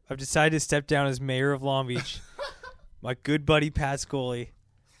conference? I've decided to step down as mayor of Long Beach. My good buddy Pat Scully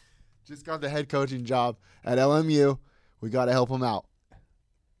just got the head coaching job at LMU. We got to help him out.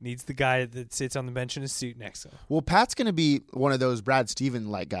 Needs the guy that sits on the bench in a suit next to him. Well, Pat's going to be one of those Brad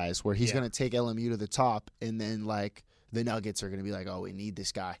Stevens-like guys where he's going to take LMU to the top, and then like the Nuggets are going to be like, oh, we need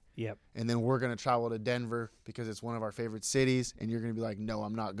this guy. Yep. And then we're going to travel to Denver because it's one of our favorite cities, and you're going to be like, no,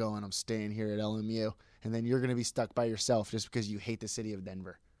 I'm not going. I'm staying here at LMU. And then you're going to be stuck by yourself just because you hate the city of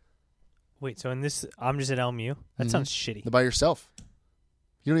Denver. Wait, so in this, I'm just at LMU? That sounds shitty. By yourself.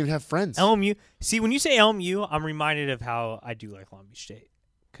 You don't even have friends. LMU. See, when you say LMU, I'm reminded of how I do like Long Beach State.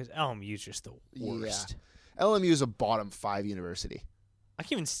 Because LMU is just the worst. Yeah. LMU is a bottom 5 university. I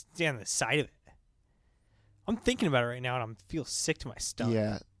can't even stand the sight of it. I'm thinking about it right now, and I feel sick to my stomach.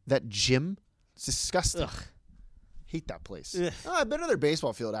 Yeah. That gym, it's disgusting. Ugh. Hate that place. Ugh. Oh, I've been to their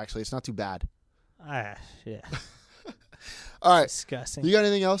baseball field, actually. It's not too bad. Yeah. All right. Disgusting. You got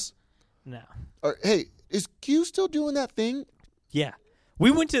anything else? No. Or, hey, Is Q still doing that thing? Yeah.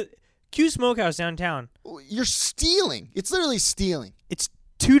 We went to Q Smokehouse downtown. You're stealing. It's literally stealing. It's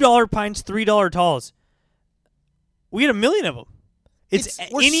 $2 pints, $3 talls. We had 1 million of them.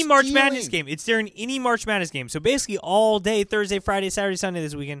 We're any March stealing. Madness game. It's there in any March Madness game. So basically all day, Thursday, Friday, Saturday, Sunday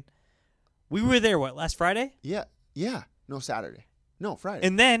this weekend. We were there, last Friday? Yeah. No, Saturday. No, Friday.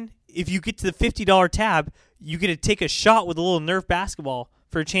 And then if you get to the $50 tab, you get to take a shot with a little Nerf basketball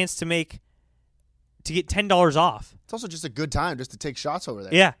for a chance to get $10 off. It's also just a good time just to take shots over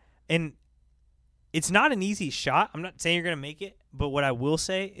there. Yeah. And it's not an easy shot. I'm not saying you're going to make it, but what I will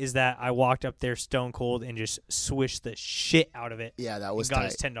say is that I walked up there stone cold and just swished the shit out of it. Yeah, that was and got tight.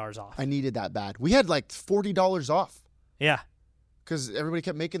 us $10 off. I needed that bad. We had like $40 off Yeah. because everybody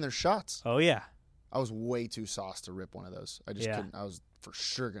kept making their shots. Oh, yeah. I was way too sauced to rip one of those. I just Yeah. couldn't. I was for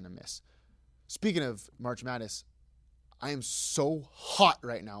sure going to miss. Speaking of March Madness, I am so hot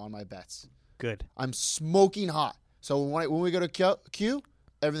right now on my bets. Good. I'm smoking hot. So when we go to Q,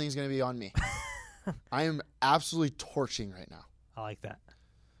 everything's going to be on me. I am absolutely torching right now. I like that.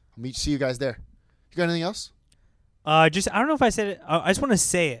 See you guys there. You got anything else? I don't know if I said it. I just want to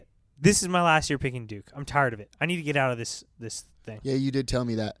say it. This is my last year picking Duke. I'm tired of it. I need to get out of this thing. Yeah, you did tell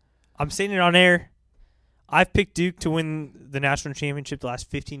me that. I'm saying it on air. I've picked Duke to win the national championship the last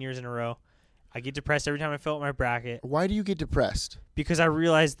 15 years in a row. I get depressed every time I fill out my bracket Why do you get depressed? because I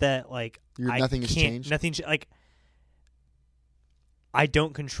realize that Nothing has changed? Nothing. I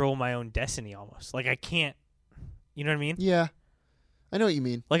don't control my own destiny almost. I can't. You know what I mean? Yeah, I know what you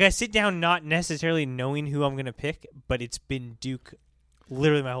mean. I sit down not necessarily knowing who I'm going to pick, but it's been Duke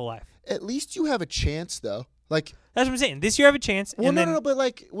literally my whole life. At least you have a chance, though. That's what I'm saying. This year I have a chance. Well, and no, but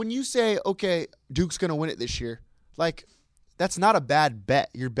when you say, okay, Duke's going to win it this year, that's not a bad bet.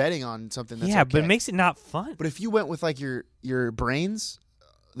 You're betting on something that's yeah, okay. but it makes it not fun. But if you went with your brains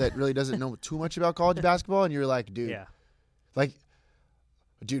that really doesn't know too much about college basketball, and you're like, dude, Yeah.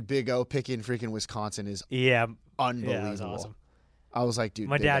 Dude, Big O picking freaking Wisconsin is Yeah. unbelievable. Yeah, that was awesome. I was like, dude,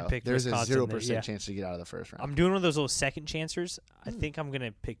 My Big dad O. picked There's Wisconsin, a 0% yeah. chance to get out of the first round. I'm doing one of those little second chancers. I think I'm going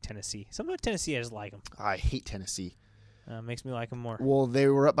to pick Tennessee. Something about Tennessee, I just like them. I hate Tennessee. Makes me like them more. Well, they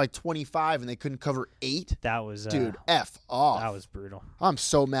were up by 25 and they couldn't cover 8. That was Dude, F off. that was brutal. I'm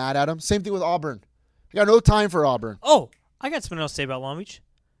so mad at them. Same thing with Auburn. I got no time for Auburn. Oh, I got something else to say about Long Beach.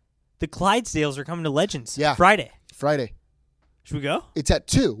 The Clydesdales are coming to Legends. Yeah. Friday. Should we go? It's at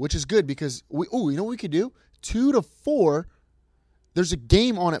 2, which is good because you know what we could do? 2 to 4. There's a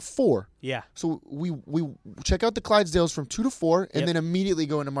game on at 4. Yeah. So we check out the Clydesdales from 2 to 4 and Yep. then immediately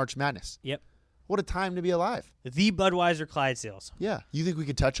go into March Madness. Yep. What a time to be alive. The Budweiser Clydesdales. Yeah. You think we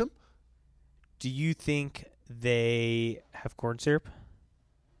could touch them? Do you think they have corn syrup?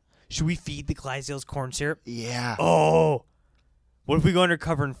 Should we feed the Clydesdales corn syrup? Yeah. Oh. What if we go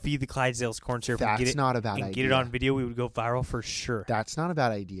undercover and feed the Clydesdales corn syrup and That's get it, not a bad and get it idea. on video? We would go viral for sure. That's not a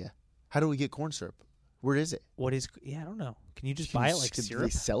bad idea. How do we get corn syrup? Where is it? What is? Yeah, I don't know. Can you just Can buy you- it like could syrup? they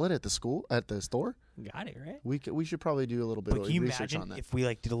sell it at the store? Got it right. We should probably do a little bit But of can you research on imagine that. if we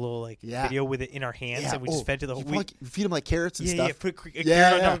did a little Yeah. video with it in our hands Yeah. and we just fed to the whole you feed them like carrots and yeah, stuff. yeah, put a Yeah,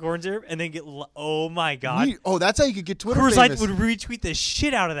 carrot on yeah. top of corn syrup and then get. Oh my god! That's how you could get Twitter Coors Light famous. would retweet the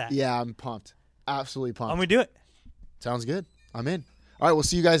shit out of that. Yeah, I'm pumped. Absolutely pumped. I'm gonna do it. Sounds good. I'm in. All right, we'll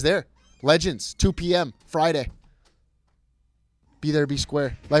see you guys there. Legends, 2 p.m. Friday. Be there, be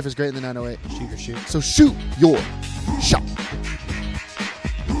square. Life is great in the 908. Shoot your shoot. So shoot your shot.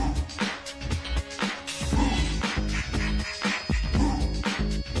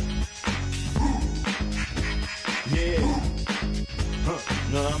 Yeah.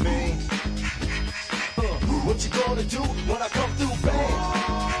 Know what I mean? What you gonna do when I come through bang?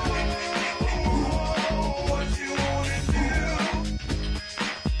 What you wanna do?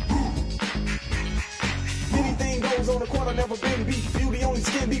 Anything goes on the court, I never been beat. Beauty only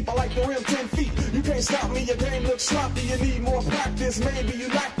skin deep, I like the rim 10 feet. You can't stop me, your game looks sloppy. You need more practice, maybe you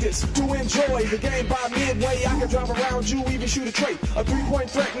like this. To enjoy the game by midway, I can drive around you, even shoot a trait. A 3-point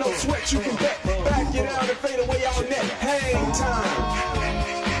threat, no sweat, you can bet. Back it out and fade away all net. Hang time.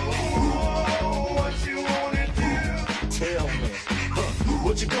 What you wanna do? Tell me.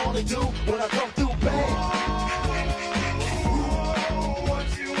 What you gonna do when I come through bang? What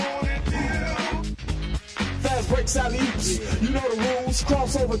you wanna do? Fast breaks, alley-oops. You know the rules.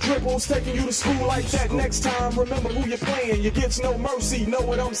 Crossover dribbles, taking you to school like that. Next time, remember who you're playing. You get no mercy. Know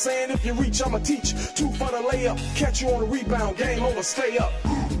what I'm saying? If you reach, I'ma teach. 2 for the layup. Catch you on a rebound. Game over. Stay up.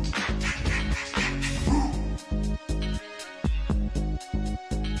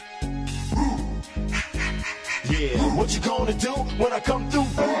 Yeah, what you gonna do when I come through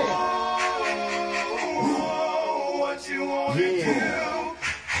bang? What you wanna do?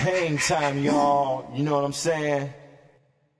 Hang time, y'all. You know what I'm saying?